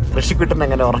അട്രാക്ഷൻ അല്ലേ? ഋഷിക്കുട്ടൻ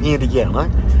അങ്ങനെ ഉറങ്ങിയിരിക്കുകയാണ്.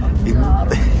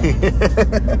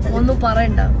 ഒന്നും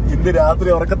പറയണ്ട. ഇന്ന് രാത്രി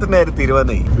ഉറക്കത്തിന്റെ കാര്യം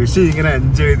തീരുമാനമായി. ഋഷി ഇങ്ങനെ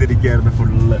എൻജോയ് ചെയ്തിരിക്കുകയായിരുന്നു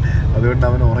ഫുള്ള്. അതുകൊണ്ട്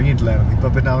അവൻ ഉറങ്ങിയിട്ടില്ലായിരുന്നു. ഇപ്പൊ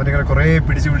പിന്നെ അവനിങ്ങനെ കുറെ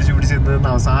പിടിച്ച് നിന്ന്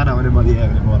അവസാനം അവന് മതിയായി,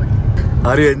 അവന് ഉറങ്ങി.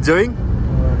 Are you enjoying?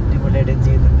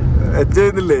 എൻജോയ്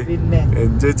ചെയ്യുന്നില്ലേ?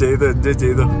 എൻജോയ്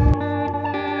ചെയ്തോ.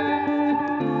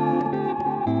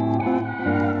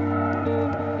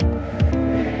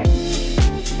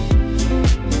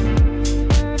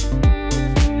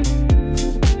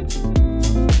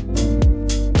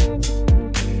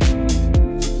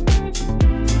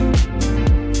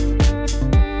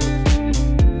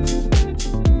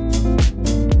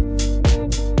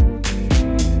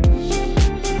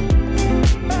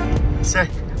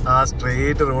 ആ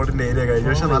സ്ട്രെയിറ്റ് റോഡിന്റെ ഏരിയ കഴിഞ്ഞു.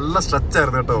 പക്ഷെ നല്ല സ്ട്രെച്ച്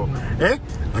ആയിരുന്നു കേട്ടോ.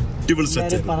 അടിപൊളി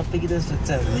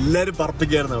സ്ട്രെച്ച്. എല്ലാരും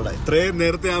പറപ്പിക്കായിരുന്നു അവിടെ. ഇത്രയും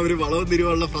നേരത്തെ ആ ഒരു വളവും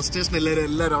തിരിവുള്ള ഫ്രസ്ട്രേഷൻ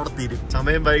എല്ലാരും അവിടെ തീരും.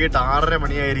 സമയം വൈകിട്ട് 6:30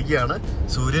 മണിയായിരിക്കുകയാണ്.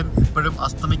 സൂര്യൻ ഇപ്പോഴും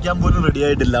അസ്തമിക്കാൻ പോലും റെഡി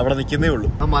ആയിട്ടില്ല. അവിടെ നിൽക്കുന്നേ ഉള്ളൂ.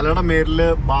 ആ മലയുടെ മേലില്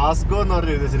ബാസ്കോ എന്ന്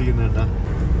പറഞ്ഞ് എഴുതി വെച്ചിരിക്കുന്നത് കേട്ടോ.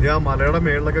 ആ മലയുടെ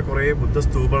മേളിലൊക്കെ കുറെ ബുദ്ധ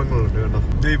സ്തൂപങ്ങളുണ്ട് കേട്ടോ.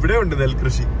 ഇവിടെ ഉണ്ട്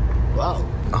നെൽകൃഷി.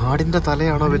 ആടിന്റെ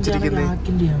തലയാണോ വെച്ചിരിക്കുന്നത്?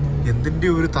 എന്തിന്റെ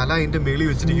ഒരു തല അതിന്റെ മേളിൽ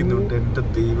വെച്ചിരിക്കുന്നുണ്ട്. എന്റെ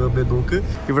ദൈവമേ, നോക്ക്.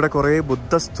 ഇവിടെ കുറെ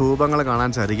ബുദ്ധ സ്തൂപങ്ങൾ കാണാൻ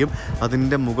സാധിക്കും.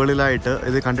 അതിന്റെ മുകളിലായിട്ട്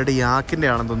ഇത് കണ്ടിട്ട് യാക്കിന്റെ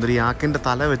ആണെന്ന് തോന്നുന്നു. യാക്കിന്റെ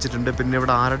തല വെച്ചിട്ടുണ്ട്. പിന്നെ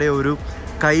ഇവിടെ ആരുടെ ഒരു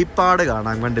കൈപ്പാട്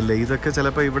കാണാൻ കണ്ടില്ലേ? ഇതൊക്കെ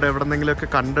ചിലപ്പോൾ ഇവിടെ എവിടെന്നെങ്കിലുമൊക്കെ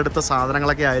കണ്ടെടുത്ത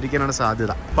സാധനങ്ങളൊക്കെ ആയിരിക്കാനാണ്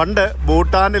സാധ്യത. പണ്ട്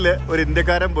ഭൂട്ടാനില് ഒരു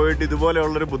ഇന്ത്യക്കാരൻ പോയിട്ട്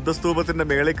ഇതുപോലെയുള്ളൊരു ബുദ്ധസ്തൂപത്തിന്റെ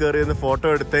മേളിൽ കയറിയെന്ന് ഫോട്ടോ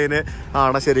എടുത്തതിന്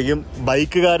ആണ് ശരിക്കും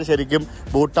ബൈക്കുകാർ ശരിക്കും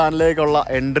ഭൂട്ടാനിലേക്കുള്ള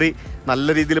എൻട്രി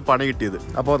നല്ല രീതിയിൽ പണി കിട്ടിയത്.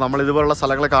 അപ്പോൾ നമ്മൾ ഇതുപോലുള്ള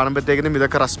സ്ഥലങ്ങൾ കാണുമ്പോഴത്തേക്കിനും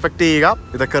ഇതൊക്കെ റെസ്പെക്ട് ചെയ്യുക.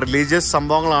 ഇതൊക്കെ റിലീജിയസ്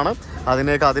സംഭവങ്ങളാണ്.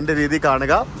 അതിനെയൊക്കെ അതിന്റെ രീതി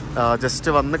കാണുക. ജസ്റ്റ്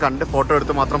വന്ന് കണ്ട് ഫോട്ടോ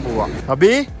എടുത്ത് മാത്രം പോവാം.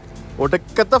 അബി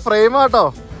ഒടുക്കത്തെ ഫ്രെയിമാട്ടോ.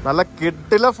 നല്ല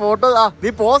കിട്ടില്ല ഫോട്ടോ. നീ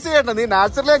പോസ് ചെയ്യണ്ട, നീ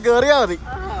നാച്ചുറലി കേറിയാ മതി.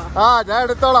 ഞാൻ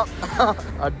എടുത്തോളാം.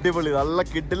 അടിപൊളി. നല്ല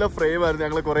കിട്ടില്ല ഫ്രെയിം ആയിരുന്നു.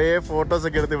 ഞങ്ങൾ കുറേ ഫോട്ടോസ്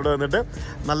ഒക്കെ എടുത്ത് ഇവിടെ വന്നിട്ട്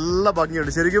നല്ല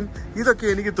ഭംഗിയുണ്ട്. ശരിക്കും ഇതൊക്കെ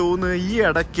എനിക്ക് തോന്നുന്നു ഈ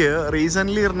ഇടയ്ക്ക്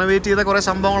റീസെന്റ് റിനോവേറ്റ് ചെയ്ത കുറെ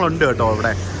സംഭവങ്ങളുണ്ട് കേട്ടോ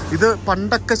ഇവിടെ. ഇത്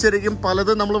പണ്ടൊക്കെ ശരിക്കും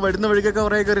പലതും നമ്മൾ വരുന്ന വഴിക്കൊക്കെ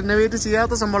കുറേയൊക്കെ റിനോവേറ്റ്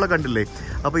ചെയ്യാത്ത സംഭവങ്ങളൊക്കെ കണ്ടില്ലേ?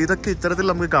 അപ്പോൾ ഇതൊക്കെ ഇത്തരത്തിൽ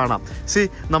നമുക്ക് കാണാം.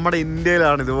 നമ്മുടെ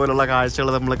ഇന്ത്യയിലാണ് ഇതുപോലുള്ള കാഴ്ചകൾ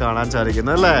നമ്മൾ കാണാൻ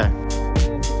സാധിക്കുന്നത് അല്ലേ?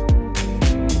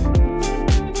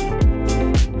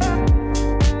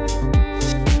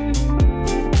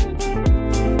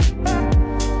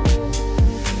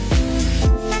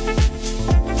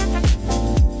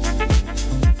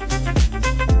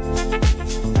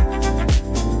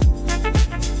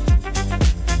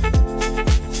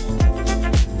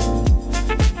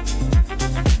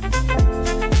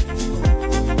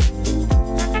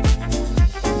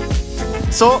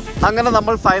 സോ അങ്ങനെ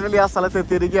നമ്മൾ ഫൈനലി ആ സ്ഥലത്ത്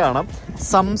എത്തിയിരിക്കുകയാണ്.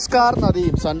 സംസ്കാർ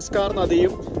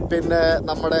നദിയും പിന്നെ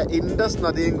നമ്മുടെ ഇൻഡസ്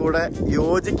നദിയും കൂടെ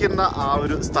യോജിക്കുന്ന ആ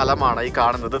ഒരു സ്ഥലമാണ് ഈ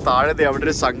കാണുന്നത്. താഴെ അവിടെ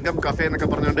ഒരു സംഗം കഫേ എന്നൊക്കെ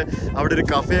പറഞ്ഞുകൊണ്ട് അവിടെ ഒരു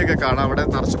കഫേയൊക്കെ കാണാം. അവിടെ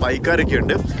നിറച്ച് ബൈക്കാരൊക്കെ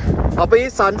ഉണ്ട്. അപ്പൊ ഈ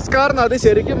സൻസ്കാർ നദി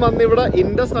ശരിക്കും വന്ന് ഇവിടെ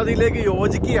ഇൻഡസ് നദിയിലേക്ക്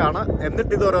യോജിക്കുകയാണ്.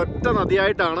 എന്നിട്ട് ഇത് ഒരൊറ്റ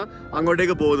നദിയായിട്ടാണ്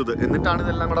അങ്ങോട്ടേക്ക് പോകുന്നത്. എന്നിട്ടാണ്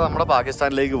ഇതെല്ലാം കൂടെ നമ്മുടെ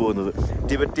പാകിസ്ഥാനിലേക്ക് പോകുന്നത്.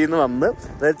 ടിബറ്റിൽ നിന്ന് വന്ന്,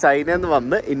 അതായത് ചൈനയിൽ നിന്ന്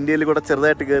വന്ന് ഇന്ത്യയിൽ കൂടെ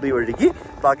ചെറുതായിട്ട് കയറി ഒഴുകി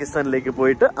പാകിസ്ഥാനിലേക്ക്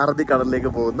പോയിട്ട്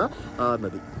അറബിക്കടലിലേക്ക് പോകുന്ന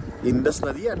നദി ഇൻഡസ്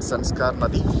നദി ആൻഡ് സൻസ്കാർ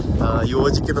നദി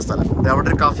യോജിക്കുന്ന സ്ഥലം. അവിടെ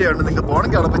ഒരു കഫേ ഉണ്ട്, നിങ്ങൾക്ക്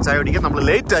പോകണമെങ്കിൽ അവിടെ പോയി ചായ കുടിക്കാം. നമ്മൾ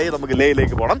ലേറ്റ് ആയി, നമുക്ക്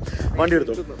ലേയിലേക്ക് പോകണം. വണ്ടി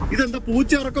എടുത്തോളൂ. ഇതെന്താ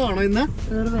പൂച്ചിറക്കമാണോ ഇന്ന്?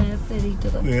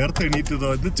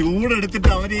 വേർത്തെണീറ്റതോ? ഇത് ചൂടെടുത്തിട്ട്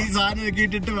അവർ ഈ സാധനം ഒക്കെ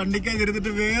ഇട്ടിട്ട്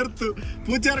വണ്ടിക്കകത്തിരുന്നിട്ട് വേർത്തു.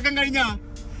 പൂച്ചിറക്കം കഴിഞ്ഞാ?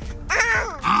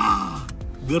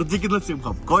 ഗർജിക്കുന്ന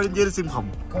സിംഹം, കോഴഞ്ചേരി സിംഹം,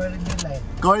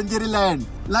 കോഴഞ്ചേരി ലയൺ.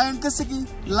 Lion കസക്കി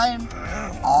lion.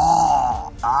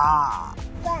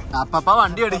 അപ്പ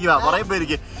വണ്ടി അടിക്കുക പറയും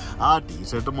പേരിക്ക്. ആ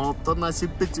ടീഷർട്ട് മൊത്തം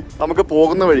നശിപ്പിച്ച്. നമുക്ക്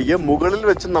പോകുന്ന വഴിക്ക് മുകളിൽ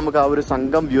വെച്ച് നമുക്ക് ആ ഒരു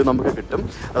സംഗം വ്യൂ നമുക്ക് കിട്ടും.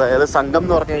 അതായത് സംഗം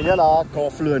എന്ന് പറഞ്ഞു കഴിഞ്ഞാൽ ആ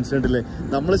കോഫ്ലുവൻസ് ഉണ്ടല്ലേ,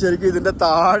 നമ്മൾ ശരിക്കും ഇതിന്റെ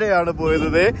താഴെയാണ്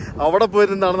പോയത്. അവിടെ പോയി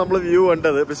നിന്നാണ് നമ്മൾ വ്യൂ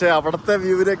കണ്ടത്. പക്ഷെ അവിടുത്തെ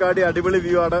വ്യൂവിനെക്കാട്ടി അടിപൊളി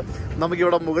വ്യൂ ആണ്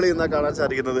നമുക്കിവിടെ മുകളിൽ നിന്നാ കാണാൻ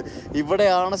സാധിക്കുന്നത്.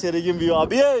 ഇവിടെയാണ് ശരിക്കും വ്യൂ.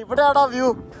 അബിയേ, ഇവിടെയാണ് ആ വ്യൂ.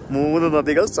 3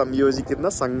 നദികൾ സംയോജിക്കുന്ന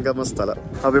സംഗമ സ്ഥലം.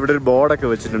 അപ്പൊ ഇവിടെ ഒരു ബോർഡൊക്കെ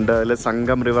വെച്ചിട്ടുണ്ട്. അതിൽ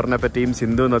സംഗം റിവറിനെ പറ്റിയും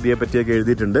സിന്ധു നദിയെ പറ്റിയൊക്കെ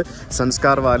എഴുതിയിട്ടുണ്ട്.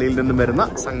 സൻസ്കാർ വാലിയിൽ നിന്നും വരുന്ന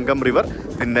സംഗം റിവർ,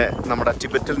 പിന്നെ നമ്മുടെ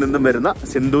ടിബറ്റിൽ നിന്നും വരുന്ന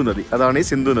സിന്ധു നദി, അതാണ് ഈ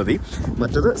സിന്ധു നദി.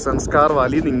 മറ്റത് സൻസ്കാർ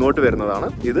വാലിയിൽ നിന്ന് ഇങ്ങോട്ട് വരുന്നതാണ്,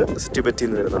 ഇത് ടിബറ്റിൽ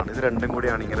നിന്ന് വരുന്നതാണ്. ഇത് രണ്ടും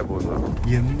കൂടിയാണ് ഇങ്ങനെ പോകുന്നത്.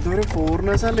 എന്തൊരു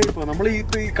ഫോറിനേഴ്സ് അല്ലേ ഇപ്പൊ. നമ്മൾ ഈ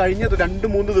കഴിഞ്ഞ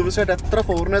 2-3 ദിവസമായിട്ട് എത്ര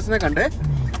ഫോറിനേഴ്സിനെ കണ്ടേ.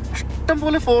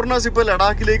 ഇഷ്ടംപോലെ ഫോറിനേഴ്സ് ഇപ്പൊ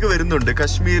ലഡാക്കിലേക്ക് വരുന്നുണ്ട്.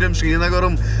 കശ്മീരും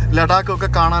ശ്രീനഗറും ലഡാക്കും ഒക്കെ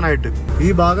കാണാനായിട്ട്. ഈ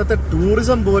ഭാഗത്തെ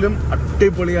ടൂറിസം പോലും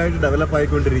അടിപൊളിയായിട്ട് ഡെവലപ്പ്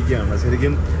ആയിക്കൊണ്ടിരിക്കുകയാണ്.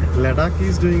 ശരിക്കും Ladakh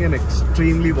is doing an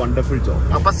extremely wonderful job.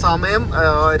 അപ്പൊ സമയം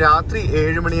രാത്രി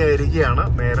 7 മണിയായിരിക്കുകയാണ്.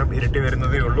 നേരം ഇരുട്ടി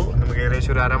വരുന്നതേ ഉള്ളൂ. നമുക്ക്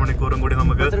ഏകദേശം ഒരു അരമണിക്കൂറും കൂടി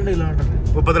നമുക്ക്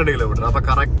 32 കിലോമീറ്റർ. അപ്പൊ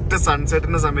കറക്റ്റ്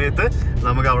സൺസെറ്റിന്റെ സമയത്ത്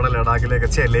നമുക്ക് അവിടെ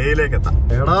ലഡാക്കിലേക്ക് ലേയിലേക്ക് എത്താം.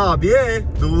 എടാ അബിയേ,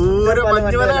 ദൂരെ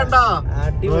മഞ്ഞുമല കണ്ടാ?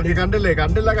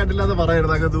 കണ്ടില്ല എന്ന്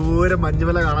പറയരുത്. അങ്ങ് ദൂരെ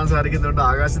മഞ്ഞുമല കാണാൻ സാധിക്കുന്നുണ്ട്.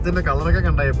 ആകാശത്തിന്റെ കളറൊക്കെ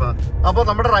കണ്ടായിപ്പ. അപ്പൊ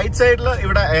നമ്മുടെ റൈറ്റ് സൈഡിൽ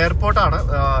ഇവിടെ എയർപോർട്ടാണ്.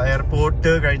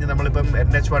 എയർപോർട്ട് കഴിഞ്ഞ് നമ്മളിപ്പം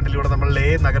NH1 നമ്മൾ ലേ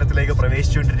നഗരത്തിലേക്ക്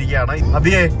പ്രവേശിച്ചുകൊണ്ടിരിക്കുകയാണ്.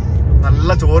 അബിയേ, നല്ല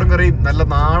ചോറും കറിയും, നല്ല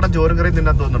നാടൻ ചോറും കറിയും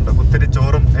തിന്നാൻ തോന്നുന്നുണ്ട്. കുത്തിരി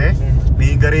ചോറും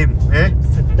മീൻകറിയും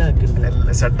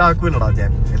സെറ്റാക്കൂലടാ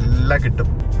ഞാൻ, എല്ലാം കിട്ടും.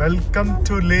 വെൽക്കം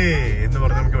ടു ലേ എന്ന്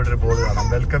പറഞ്ഞ് നമുക്ക് ഇവിടെ ഒരു ബോർഡ് കാണാം,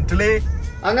 വെൽക്കം ടു ലേ.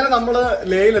 അങ്ങനെ നമ്മള്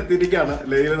ലേയിൽ എത്തിയിരിക്കുകയാണ്.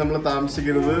 ലേയിൽ നമ്മൾ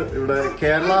താമസിക്കുന്നത് ഇവിടെ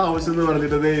കേരള ഹൗസ് എന്ന്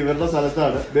പറഞ്ഞിട്ട് ഇവരുടെ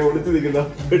സ്ഥലത്താണ്. ഒളിച്ചു നിൽക്കുന്ന.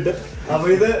 അപ്പൊ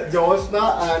ഇത് ജോഷ്ന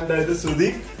ആൻഡ് ഇത്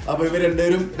സുധീപ്. അപ്പൊ ഇവർ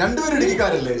രണ്ടുപേരും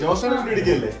ഇടുക്കിക്കാരല്ലേ? ജോഷ്ന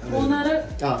ഇടുക്കിയല്ലേ?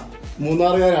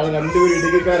 മൂന്നാറുകാരാണ്, 2 പേരും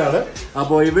ഇടുക്കിക്കാരാണ്.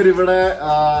 അപ്പൊ ഇവരിവിടെ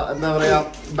എന്താ പറയാ,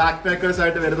 ബാക്ക് പാക്കേഴ്സ്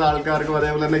ആയിട്ട് വരുന്ന ആൾക്കാർക്കും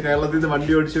അതേപോലെ തന്നെ കേരളത്തിൽ നിന്ന്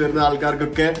വണ്ടി ഓടിച്ച് വരുന്ന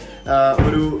ആൾക്കാർക്കൊക്കെ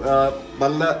ഒരു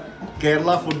നല്ല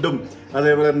കേരള ഫുഡും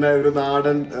അതേപോലെ തന്നെ ഒരു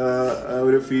നാടൻ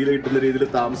ഒരു ഫീൽ കിട്ടുന്ന രീതിയിൽ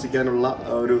താമസിക്കാനുള്ള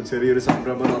ഒരു ചെറിയൊരു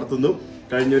സംരംഭം നടത്തുന്നു.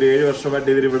 കഴിഞ്ഞ ഒരു 7 വർഷമായിട്ട്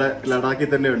ഇവരിവിടെ ലഡാക്കിൽ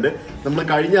തന്നെ ഉണ്ട്. നമ്മൾ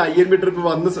കഴിഞ്ഞ INB ട്രിപ്പ്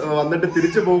വന്നിട്ട്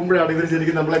തിരിച്ചു പോകുമ്പോഴാണ് ഇവർ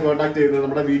ശരിക്കും നമ്മളെ കോൺടാക്ട് ചെയ്യുന്നത്.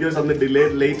 നമ്മുടെ വീഡിയോസ് അന്ന്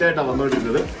ലേറ്റ് ആയിട്ടാണ്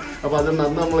വന്നുകൊണ്ടിരുന്നത്. അപ്പൊ അതുകൊണ്ട്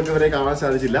അന്ന് നമ്മൾക്ക് ഇവരെ കാണാൻ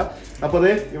സാധിച്ചില്ല. അപ്പൊ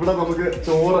അതെ, ഇവിടെ നമുക്ക്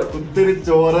ചോറ്, കുത്തിരി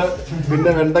ചോറ്,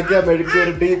 പിന്നെ വെണ്ടയ്ക്ക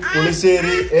മെഴുക്കുവരട്ടി,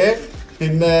 പുളിശ്ശേരി,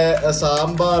 പിന്നെ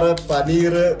സാമ്പാർ,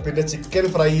 പനീർ, പിന്നെ ചിക്കൻ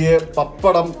ഫ്രൈ,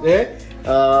 പപ്പടം,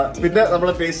 പിന്നെ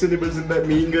നമ്മുടെ പേസ്റ്റ് നിബിൾസിന്റെ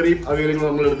മീൻകറിയും അവയിലും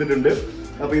നമ്മൾ എടുത്തിട്ടുണ്ട്.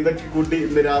 അപ്പൊ ഇതൊക്കെ കൂട്ടി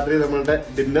ഇന്ന് രാത്രി നമ്മളുടെ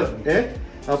ഡിന്നർ.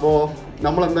 അപ്പോ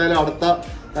നമ്മൾ എന്തായാലും അടുത്ത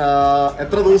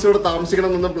എത്ര ദിവസം ഇവിടെ താമസിക്കണം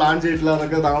എന്നൊന്നും പ്ലാൻ ചെയ്തിട്ടില്ല.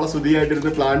 അതൊക്കെ നാളെ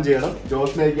സുധിയായിട്ടിരുന്ന് പ്ലാൻ ചെയ്യണം.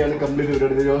 ജോഷ്നയ്ക്കാണ് കംപ്ലീറ്റ്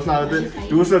പരിപാടി. ജോഷ്നകത്ത്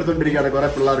ട്യൂഷൻ എടുത്തോണ്ടിരിക്കുകയാണ് കുറെ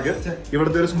പിള്ളേർക്ക്.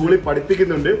 ഇവിടുത്തെ ഒരു സ്കൂളിൽ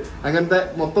പഠിപ്പിക്കുന്നുണ്ട്. അങ്ങനത്തെ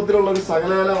മൊത്തത്തിലുള്ള ഒരു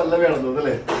സകലകല വല്ലവയാണെന്ന് തോന്നുന്നു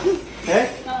അല്ലേ?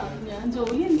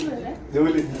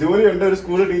 ജോലിയുണ്ട്, ഒരു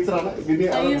സ്കൂൾ ടീച്ചറാണ്.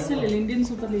 ഇന്ത്യൻ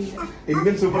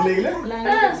സൂപ്പർ ലീഗില്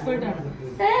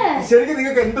ശരിക്കും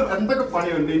നിങ്ങൾക്ക് എന്തൊക്കെ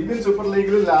പണിയുണ്ട്? ഇന്ത്യൻ സൂപ്പർ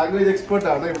ലീഗിൽ ലാംഗ്വേജ് എക്സ്പേർട്ട്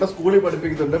ആണ്. ഇവിടെ സ്കൂളിൽ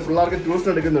പഠിപ്പിക്കുന്നുണ്ട്, പിള്ളേർക്ക് ട്യൂഷൻ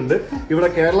എടുക്കുന്നുണ്ട്, ഇവിടെ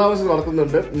കേരള ഹൗസ്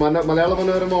നടത്തുന്നുണ്ട്, മലയാള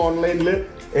മനോരമ ഓൺലൈനിൽ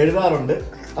എഴുതാറുണ്ട്.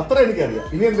 അത്ര എനിക്കറിയാം.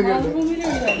 ഇനി എന്തെങ്കിലും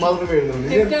മാതൃഭൂമി എഴുതുന്നുണ്ട്.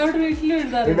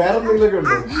 വേറെ എന്തെങ്കിലുമൊക്കെ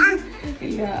ഉണ്ടോ?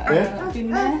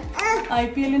 പിന്നെ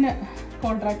IPL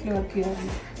കോൺട്രാക്ടിൽ വർക്ക്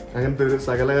ചെയ്യാറുണ്ട്. അങ്ങനത്തെ ഒരു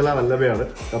സകലകല വല്ലഭയാണ്.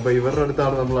 അപ്പൊ ഇവരുടെ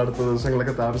അടുത്താണ് നമ്മൾ അടുത്ത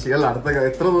ദിവസങ്ങളൊക്കെ താമസിക്കുക. അല്ല, അടുത്ത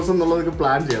എത്ര ദിവസം എന്നുള്ളതൊക്കെ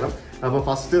പ്ലാൻ ചെയ്യണം. അപ്പൊ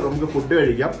ഫസ്റ്റ് നമുക്ക് ഫുഡ്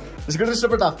കഴിക്കാം.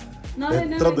 ഇഷ്ടപ്പെട്ടാ?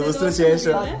 എത്ര ദിവസത്തിന്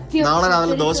ശേഷം നാളെ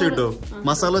രാവിലെ ദോശ കിട്ടുമോ?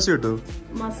 മസാല ദോശ കിട്ടുമോ?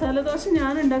 മസാല ദോശ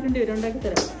ഞാൻ ഉണ്ടാക്കേണ്ടി വരും, ഉണ്ടാക്കി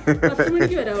തരാം. 10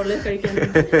 മണിക്ക് വരാവുള്ളൂ കഴിക്കാൻ.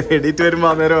 എണീറ്റ് വരുമ്പോ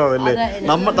ആ നേരം ആവും അല്ലേ?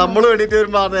 നമ്മളും എണീറ്റ്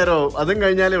വരുമ്പോ ആ നേരം ആവും. അതും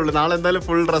കഴിഞ്ഞാലേ ഉള്ളൂ. നാളെ എന്തായാലും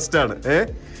ഫുൾ റെസ്റ്റ് ആണ്.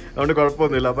 അതുകൊണ്ട്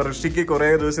കുഴപ്പമൊന്നുമില്ല. അപ്പൊ ഋഷിക്ക് കുറെ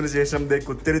ദിവസത്തിന് ശേഷം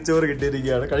കുത്തിരിച്ചോറ്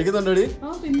കിട്ടിയിരിക്കുകയാണ്. കഴിക്കുന്നുണ്ടോടി?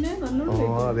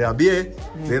 അതെ അബിയേ,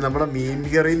 നമ്മുടെ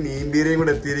മീൻകറിയും മീൻപീരയും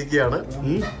കൂടെ എത്തിയിരിക്കുകയാണ്.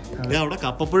 അവിടെ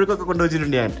കപ്പപ്പുഴുക്കൊക്കെ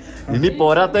കൊണ്ടുവച്ചിട്ടുണ്ട് ഞാൻ. ഇനി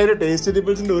പോരാത്തതിന് ടേസ്റ്റ്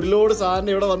ടിപ്പിൾസിന്റെ ഒരു ലോഡ്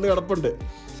സാധനം ഇവിടെ വന്ന് കിടപ്പുണ്ട്.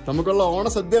 നമുക്കുള്ള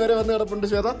ഓണസദ്യ വരെ വന്ന് കിടപ്പുണ്ട്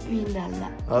ശ്വേത.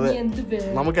 അതെ,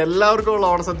 നമുക്ക് എല്ലാവർക്കും ഉള്ള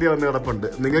ഓണസദ്യ വന്ന് കിടപ്പുണ്ട്.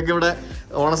 നിങ്ങൾക്ക് ഇവിടെ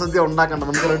ഓണസദ്യ ഉണ്ടാക്കണ്ട,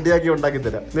 നമുക്ക് റെഡിയാക്കി ഉണ്ടാക്കി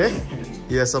തരാം.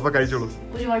 യെസ്, അപ്പൊ കഴിച്ചോളൂ.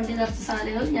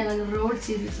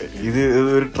 ഇത്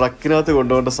ഒരു ട്രക്കിനകത്ത്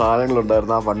കൊണ്ടുപോകേണ്ട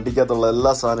സാധനങ്ങളുണ്ടായിരുന്നു. ആ വണ്ടിക്കകത്തുള്ള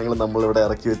എല്ലാ സാധനങ്ങളും നമ്മൾ ഇവിടെ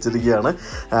ഇറക്കി വെച്ചിരിക്കുകയാണ്.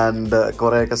 ആൻഡ്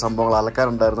കുറേയൊക്കെ സംഭവങ്ങൾ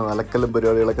അലക്കാനുണ്ടായിരുന്നു. അലക്കലും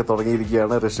പരിപാടികളൊക്കെ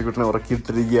തുടങ്ങിയിരിക്കുകയാണ്. ഋഷിക്കുട്ടനെ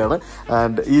ഇറക്കിയിട്ടിരിക്കുകയാണ്.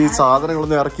 ആൻഡ് ഈ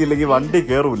സാധനങ്ങളൊന്നും ഇറക്കിയില്ലെങ്കിൽ വണ്ടി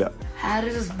കയറൂല.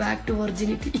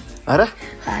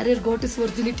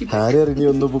 ഹാരിയർ ഇനി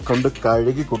ഒന്ന് കണ്ട്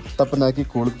കഴുകി കുട്ടപ്പനാക്കി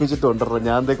കുളിപ്പിച്ചിട്ടുണ്ടോ.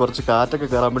 ഞാൻ കുറച്ച് കാറ്റൊക്കെ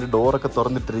കയറാൻ വേണ്ടി ഡോറൊക്കെ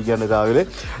തുറന്നിട്ടിരിക്കുകയാണ് രാവിലെ.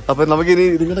 അപ്പൊ നമുക്കിനി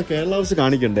നിങ്ങളുടെ കേരള ഹൗസ്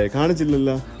കാണിക്കണ്ടേ?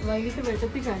 കാണിച്ചില്ലല്ലോ.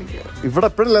 ഇവിടെ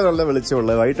എപ്പോഴല്ലേ നല്ല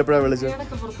വെളിച്ചമുള്ളത്? വൈകിട്ട് എപ്പോഴാണ് വെളിച്ചം?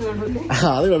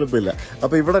 അത് കുഴപ്പമില്ല.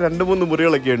 അപ്പൊ ഇവിടെ 2-3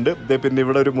 മുറികളൊക്കെ ഉണ്ട്. പിന്നെ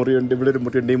ഇവിടെ ഒരു മുറിയുണ്ട്, ഇവിടെ ഒരു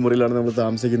മുറിയുണ്ട്. ഈ മുറിയിലാണ് നമ്മൾ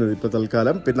താമസിക്കുന്നത് ഇപ്പൊ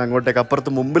തൽക്കാലം. പിന്നെ അങ്ങോട്ടേക്ക്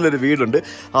അപ്പുറത്ത് മുമ്പിലൊരു വീടുണ്ട്.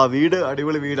 ആ വീട്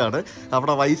അടിപൊളി വീടാണ്.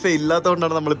 അവിടെ വൈഫൈ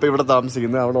ഇല്ലാത്തതുകൊണ്ടാണ് നമ്മളിപ്പോ ഇവിടെ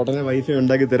താമസിക്കുന്നത്. അവിടെ ഉടനെ വൈഫൈ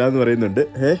ഉണ്ടാക്കി തരാന്ന് പറയുന്നുണ്ട്.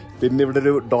 പിന്നെ ഇവിടെ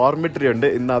ഒരു ഡോർമെട്രി ഉണ്ട്.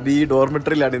 ഇന്ന് അബി ഈ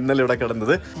ഡോർമെട്രിയിലാണ് ഇന്നലെ ഇവിടെ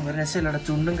കിടന്നത്.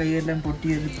 ചുണ്ടും കൈയെല്ലാം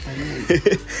പൊട്ടിയത്.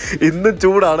 ഇന്നും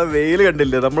ചൂടാണ്, വെയിൽ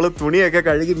കണ്ടില്ലേ. നമ്മള് തുണിയൊക്കെ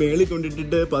കഴുകി മേളിൽ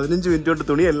കൊണ്ടിട്ടിട്ട് 15 മിനിറ്റ് കൊണ്ട്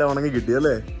തുണിയെല്ലാം ഉണങ്ങി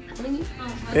കിട്ടിയല്ലേ?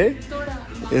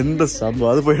 എന്ത് സംഭവം,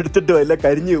 അത് പോയി എടുത്തിട്ട് വല്ല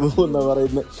കരിഞ്ഞു പോകുമെന്നാ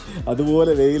പറയുന്നത്.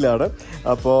 അതുപോലെ വെയിലാണ്.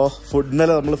 അപ്പോൾ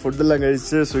ഇന്നലെ നമ്മൾ ഫുഡെല്ലാം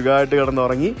കഴിച്ച് സുഖമായിട്ട്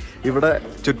കിടന്നുറങ്ങി. ഇവിടെ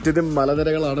ചുറ്റിനും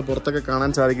മലനിരകളാണ് പുറത്തൊക്കെ കാണാൻ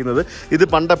സാധിക്കുന്നത്. ഇത്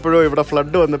പണ്ടെപ്പോഴോ ഇവിടെ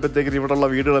ഫ്ലഡ് വന്നപ്പോഴത്തേക്കിനും ഇവിടെയുള്ള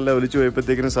വീടുകളെല്ലാം ഒലിച്ചു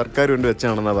പോയപ്പോഴത്തേക്കിനും സർക്കാർ കൊണ്ട്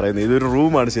വെച്ചാണെന്നാണ് പറയുന്നത്. ഇതൊരു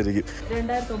റൂമാണ് ശരിക്കും.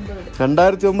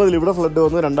 2009 ഇവിടെ ഫ്ലഡ്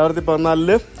വന്നു.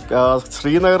 2014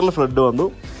 ശ്രീനഗറിൽ ഫ്ലഡ് വന്നു.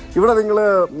 ഇവിടെ നിങ്ങൾ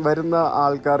വരുന്ന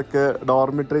ആൾക്കാർക്ക്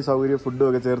ഡോർമിറ്ററി സൗകര്യം ഫുഡും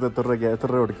ഒക്കെ ചേർത്ത് എത്ര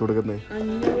രൂപ കൊടുക്കുന്നത്?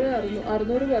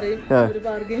 500 പറയും,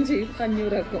 ബാർഗൈൻ ചെയ്യും,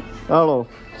 500 ആക്കും. ആണോ?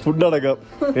 ഫുഡ് അടക്കം.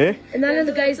 എന്നാലും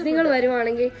നിങ്ങൾ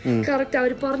വരുവാണെങ്കിൽ കറക്റ്റ്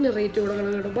അവർ പറഞ്ഞ റേറ്റ്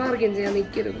കൊടുക്കണം കേട്ടോ. ബാർഗൈൻ ചെയ്യാൻ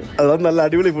നിൽക്കരുത്. അത് നല്ല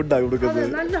അടിപൊളി ഫുഡാണ് കൊടുക്കുന്നത്.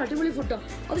 നല്ല അടിപൊളി ഫുഡാ.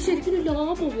 അത് ശരിക്കും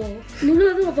ലാഭമോ?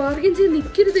 നിങ്ങളത് ബാർഗൈൻ ചെയ്യാൻ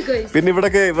നിൽക്കരുത് ഗൈസ്. പിന്നെ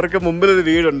ഇവിടൊക്കെ ഇവർക്ക് മുമ്പിലൊരു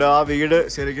വീടുണ്ട്. ആ വീട്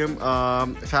ശരിക്കും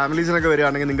ഫാമിലീസിനൊക്കെ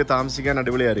വരികയാണെങ്കിൽ നിങ്ങൾക്ക് താമസിക്കാൻ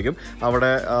അടിപൊളിയായിരിക്കും.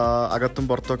 അവിടെ അകത്തും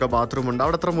പുറത്തൊക്കെ ബാത്റൂം ഉണ്ട്.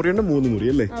 അവിടെ എത്ര മുറിയുണ്ട്? 3 മുറി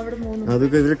അല്ലേ?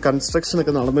 അതൊക്കെ ഇതിൽ കൺസ്ട്രക്ഷൻ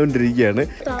ഒക്കെ നടന്നുകൊണ്ടിരിക്കുകയാണ്.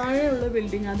 താഴെയുള്ള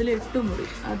ബിൽഡിംഗ് അതിൽ 8 മുറി.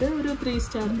 അത് ഒരു 3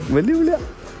 സ്റ്റാർ. വലിയ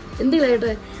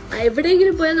എന്തിനായിട്ട്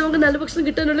എവിടെയെങ്കിലും പോയാൽ നമുക്ക് നല്ല ഭക്ഷണം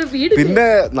കിട്ടാനുള്ള വീട്. പിന്നെ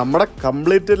നമ്മുടെ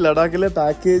കംപ്ലീറ്റ് ലഡാക്കിലെ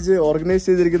പാക്കേജ് ഓർഗനൈസ്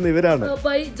ചെയ്തിരിക്കുന്ന ഇവരാണ്.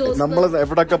 നമ്മൾ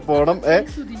എവിടൊക്കെ പോകണം,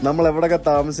 നമ്മൾ എവിടൊക്കെ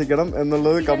താമസിക്കണം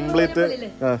എന്നുള്ളത് കംപ്ലീറ്റ്.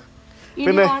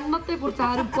 പിന്നെ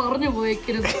ആരും പറഞ്ഞു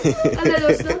പോയേക്കരുത്.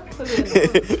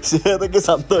 അതൊക്കെ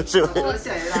സന്തോഷം.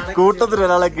 കൂട്ടത്തിൽ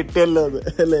ഒരാളെ കിട്ടിയല്ലോ അത്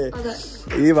അല്ലേ?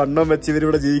 ഈ വണ്ണം വെച്ച്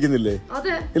ഇവരിവിടെ ജീവിക്കുന്നില്ലേ?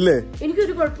 ഇല്ലേ?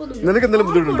 നിനക്ക് എന്തെങ്കിലും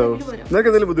ബുദ്ധിമുട്ടുണ്ടോ?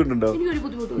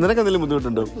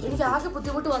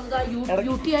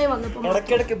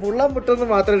 ഇടയ്ക്കിടയ്ക്ക് ബുള്ളം പൊട്ടുന്നത്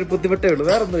മാത്രമേ ഒരു ബുദ്ധിമുട്ടേ ഉള്ളൂ,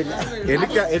 വേറെ ഒന്നുമില്ല.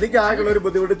 എനിക്ക് ആകെ ഒരു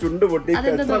ബുദ്ധിമുട്ട് ചുണ്ട് പൊട്ടി.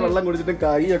 എത്ര വെള്ളം കുടിച്ചിട്ടും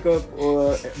കൈയൊക്കെ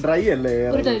ഡ്രൈ അല്ലേ?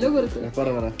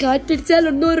 കാറ്റടിച്ചാൽ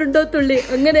 100 തുള്ളി,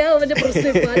 അങ്ങനെയാ അവന്റെ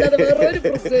പ്രശ്നം.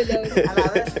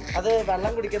 അത്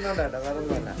വെള്ളം കുടിക്കുന്നോണ്ടാണ്, വേറെ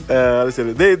ഒന്നുമല്ല. അത് ശരി.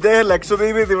 ഇദ്ദേഹം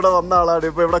ലക്ഷദ്വീപിൽ നിന്ന് ഇവിടെ വന്ന ആളാണ്.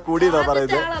 ഇപ്പൊ ഇവിടെ കൂടിയതാ പറയുന്നത്.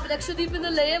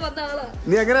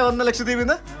 നീ എങ്ങനെ വന്ന ലക്ഷദ്വീപിൽ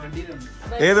നിന്ന്?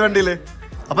 ഏത് വണ്ടിയില്?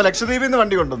 അപ്പൊ ലക്ഷദ്വീപിൽ നിന്ന്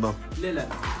വണ്ടി കൊണ്ടുവന്നോ?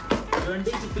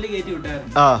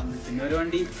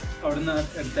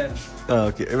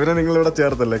 ഇവരെ നിങ്ങൾ ഇവിടെ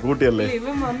ചേർത്തല്ലേ, കൂട്ടിയല്ലേ?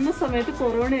 ഇവൻ വന്ന സമയത്ത്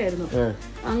കൊറോണയായിരുന്നു.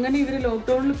 അങ്ങനെ ഇവര്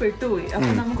ലോക്ക്ഡൌണിൽ പെട്ടുപോയി.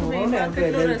 അപ്പൊ നമുക്ക്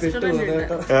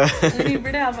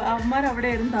ഇവിടെ അമ്മമാർ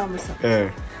അവിടെയായിരുന്നു താമസം.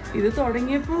 ഇത്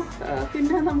തുടങ്ങിയപ്പോ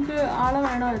പിന്നെ നമുക്ക് ആളെ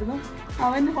വേണമായിരുന്നു.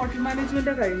 അവൻ ഹോട്ടൽ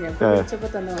മാനേജ്മെന്റ് കഴിഞ്ഞപ്പോ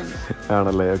തന്നെ വന്നു.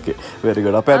 ആണല്ലേ? Okay, very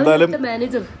good. അപ്പൊ എന്തായാലും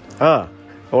മാനേജർ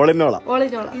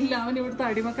ഇല്ല, അവൻ ഇവിടുത്തെ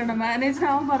അടിമക്കണ്ട മാനേജർ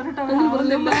ആവാൻ പറഞ്ഞിട്ട്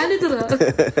മാനേജർ.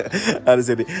 അത്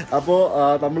ശരി. അപ്പോ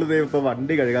നമ്മളിത് ഇപ്പൊ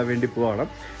വണ്ടി കഴുകാൻ വേണ്ടി പോവാണ്.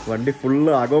 വണ്ടി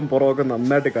ഫുള്ള് അകവും പുറമൊക്കെ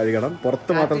നന്നായിട്ട് കഴുകണം.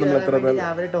 പുറത്ത് മാത്രം നമ്മൾ എത്ര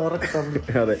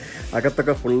അതെ,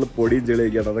 അകത്തൊക്കെ ഫുള്ള് പൊടിയും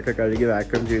ചെളിയൊക്കെയാണ്. അതൊക്കെ കഴുകി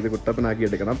വാക്യൂം ചെയ്ത് കുട്ടപ്പനാക്കി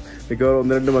എടുക്കണം. മിക്കവാറും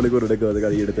 1-2 മണിക്കൂർ എടുക്കും അത്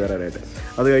കഴുകിയെടുത്ത് വരാനായിട്ട്.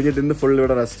 അത് കഴിഞ്ഞിട്ട് ഇന്ന് ഫുൾ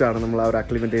ഇവിടെ റെസ്റ്റ് ആണ്. നമ്മൾ ആ ഒരു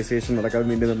അക്ലിമറ്റൈസേഷൻ നടക്കാൻ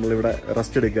വേണ്ടി നമ്മളിവിടെ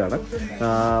റെസ്റ്റ് എടുക്കുകയാണ്.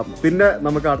 പിന്നെ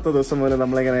നമുക്ക് അടുത്ത ദിവസം മുതൽ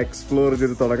നമ്മളിങ്ങനെ എക്സ്പ്ലോർ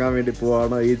ചെയ്ത് തുടങ്ങാൻ വേണ്ടി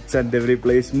പോവാണ്. ഈച്ച് ആൻഡ് എവറി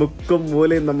പ്ലേസ്, മുക്കും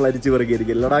മൂലയും നമ്മൾ അരിച്ചു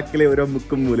പെറുകിയിരിക്കും. ലഡാക്കിലെ ഓരോ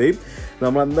മുക്കും മൂലയും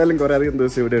നമ്മൾ എന്തായാലും കുറെ അധികം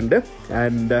ദിവസം ഇവിടെ ഉണ്ട്.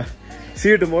 And see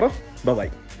you tomorrow. By.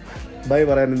 By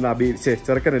പറയാൻ ഇന്ന് അബി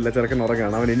ചെറുക്കനില്ല, ചെറുക്കൻ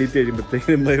ഉറങ്ങാണ്. അവൻ എണീറ്റ്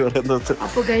കഴിയുമ്പോഴത്തേക്കും ബൈ പറയുന്നത്.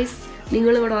 അപ്പോൾ ഗൈസ്,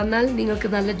 നിങ്ങൾ ഇവിടെ വന്നാൽ നിങ്ങൾക്ക്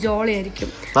നല്ല ജോളി ആയിരിക്കും.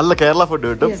 നല്ല കേരള ഫുഡ്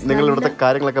കിട്ടും. നിങ്ങൾ ഇവിടുത്തെ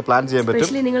കാര്യങ്ങളൊക്കെ പ്ലാൻ ചെയ്യാൻ പറ്റും.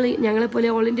 സ്പെഷ്യലി നിങ്ങൾ ഞങ്ങളെ പോലെ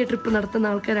ഓൾ ഇന്ത്യ ട്രിപ്പ്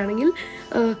നടത്തുന്ന ആൾക്കാരാണെങ്കിൽ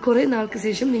കുറെ നാൾക്ക്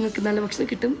ശേഷം നിങ്ങൾക്ക് നല്ല ഭക്ഷണം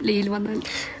കിട്ടും ലേയിൽ വന്നാൽ.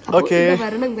 അപ്പോൾ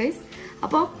വരണം ഗൈസ്.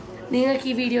 അപ്പോൾ നിങ്ങൾക്ക്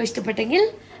ഈ വീഡിയോ ഇഷ്ടപ്പെട്ടെങ്കിൽ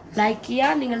ലൈക്ക്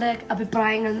ചെയ്യുക. നിങ്ങളുടെ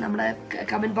അഭിപ്രായങ്ങൾ നമ്മുടെ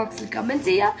കമന്റ് ബോക്സിൽ കമന്റ്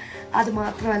ചെയ്യുക. അത്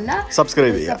മാത്രമല്ല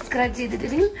സബ്സ്ക്രൈബ്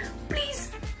ചെയ്തിട്ടുണ്ടെങ്കിൽ please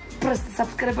press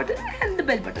subscribe button and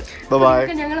bell button.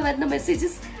 ഞങ്ങൾ വരുന്ന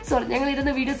മെസ്സേജസ് സോറി ഞങ്ങൾ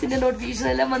ഇരുന്ന വീഡിയോസിന്റെ നോട്ടിഫിക്കേഷൻ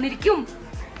എല്ലാം വന്നിരിക്കും.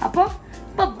 അപ്പോൾ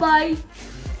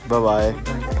ബൈ.